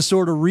 to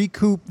sort of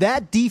recoup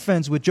that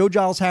defense with Joe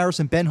Giles Harris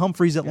and Ben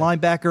Humphreys at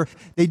linebacker,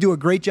 they do a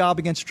great job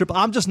against triple.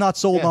 I'm just not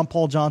sold on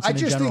Paul Johnson. I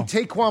just think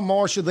Taquan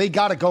Marshall, they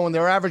got to go, and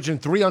they're averaging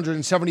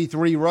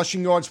 373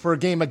 rushing yards per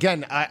game.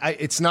 Again,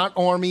 it's not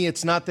Army,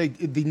 it's not the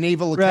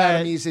Naval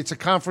Academies, it's a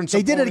conference.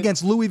 They did it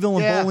against Louisville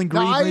and Bowling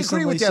Green. I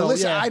recently, agree with that.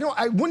 Listen,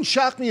 I wouldn't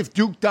shock me if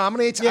Duke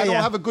dominates. I don't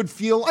have a good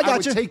feel. I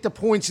would take the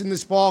points in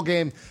this ball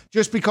game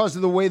just because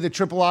of the way the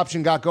triple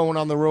option got going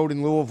on the road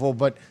in Louisville,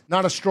 but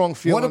not a strong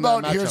feel. What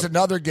about here's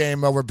another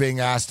game we're being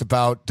asked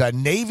about,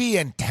 Navy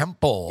and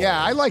Temple.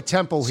 Yeah, I like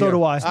Temple here. So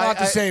do I. It's not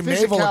the same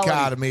Naval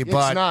Academy,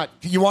 but it's not.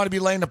 You want to be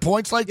laying the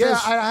points like this?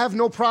 Yeah, I have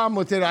no problem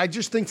with it. I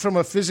just think from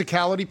a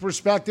physicality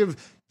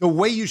perspective, the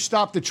way you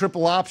stop the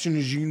triple option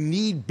is you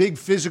need big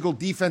physical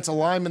defensive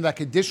linemen that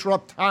could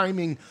disrupt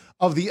timing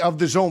of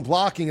the zone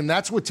blocking, and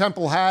that's what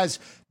Temple has.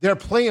 They're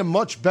playing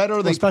much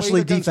better. They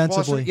especially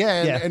defensively.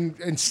 Boston,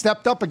 and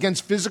stepped up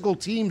against physical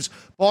teams.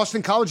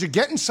 Boston College, you're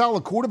getting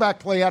solid quarterback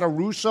play out of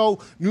Russo.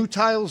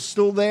 Newtile's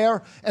still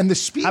there. And the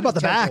speed. How about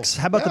the backs?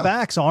 How about the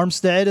backs?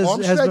 Armstead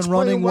has been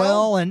running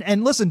well.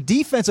 And listen,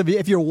 defensively,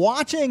 if you're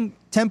watching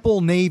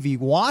Temple Navy,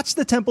 watch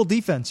the Temple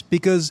defense,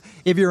 because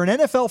if you're an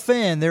NFL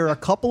fan, there are a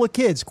couple of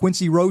kids.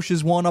 Quincy Roche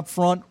is one up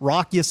front.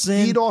 Rock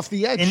Ya-Sin. Speed off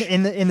the edge.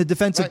 In the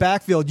defensive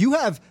backfield. You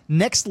have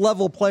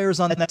next-level players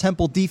on the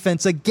Temple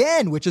defense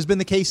again, which has been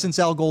the case since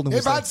Al Golden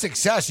was there. They've had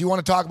success. You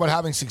want to talk about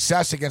having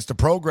success against a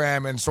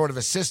program and sort of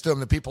a system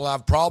that people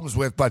have problems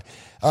with, but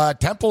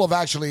Temple have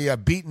actually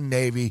beaten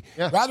Navy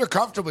rather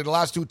comfortably the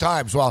last two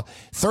times. Well,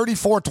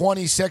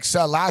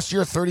 34-26 last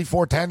year,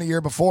 34-10 the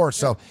year before.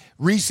 So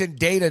recent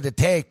data to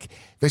take.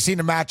 They seem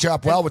to match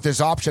up well with this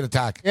option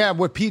attack. Yeah,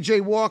 with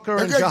P.J. Walker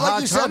and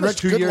Jahad Thomas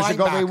 2 years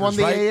ago, they won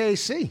the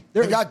AAC.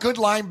 They got good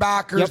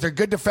linebackers. They're a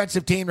good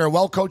defensive team. They're a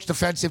well-coached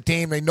defensive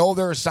team. They know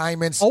their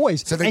assignments.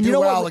 Always. So they do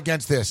well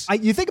against this.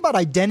 You think about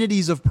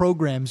identities of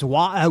programs.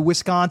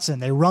 Wisconsin,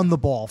 they run the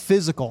ball,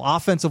 physical,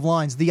 offensive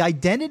lines. The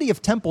identity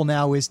of Temple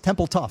now is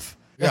Temple tough.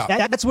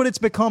 Yeah. That's what it's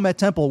become at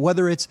Temple,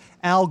 whether it's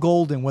Al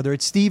Golden, whether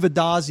it's Steve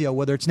Adazio,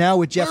 whether it's now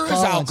with Jeff Collins.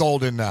 Where is Al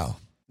Golden now?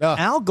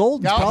 Al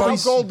Golden. How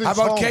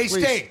about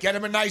K-State? Get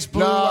him a nice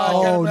blue.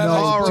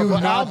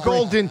 Al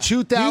Golden,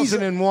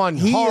 2001.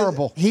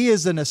 Horrible. He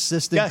is an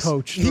assistant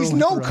coach. He's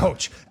no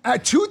coach.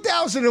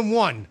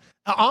 2001,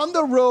 on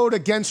the road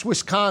against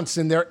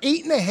Wisconsin, they're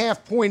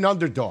 8.5-point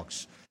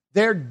underdogs.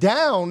 They're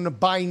down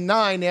by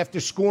 9 after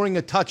scoring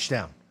a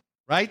touchdown,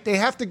 right? They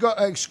have to go,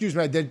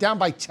 they're down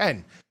by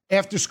 10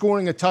 after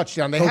scoring a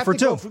touchdown. They have to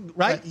go for 2.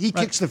 Right? He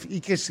kicks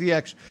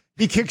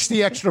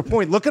the extra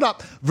point. Look it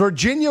up.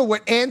 Virginia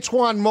with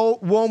Antoine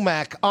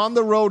Womack on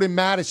the road in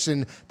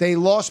Madison. They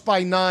lost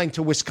by 9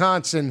 to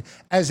Wisconsin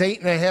as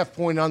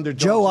 8.5-point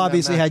underdogs. Joe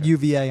obviously had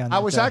UVA on that. I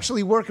was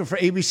actually working for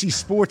ABC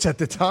Sports at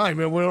the time,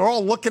 and we were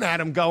all looking at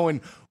him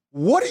going,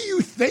 what are you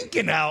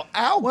thinking, Al?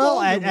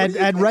 Golden,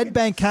 at Red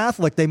Bank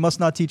Catholic, they must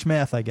not teach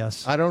math, I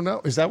guess. I don't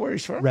know. Is that where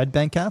he's from? Red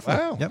Bank Catholic.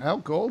 Wow. Yep. Al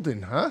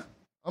Golden, huh?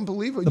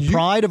 Unbelievable. The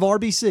pride of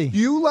RBC.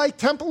 You like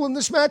Temple in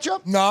this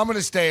matchup? No, I'm going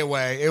to stay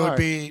away. It would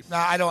be. No,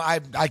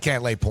 I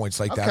can't lay points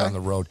like that on the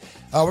road.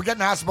 We're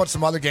getting asked about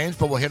some other games,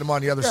 but we'll hit them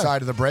on the other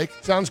side of the break.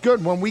 Sounds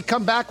good. When we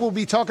come back, we'll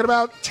be talking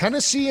about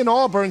Tennessee and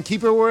Auburn.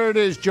 Keep it where it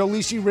is. Joe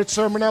Lisi, Rich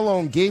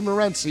Sermonello, and Gabe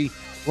Morency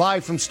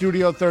live from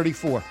Studio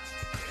 34.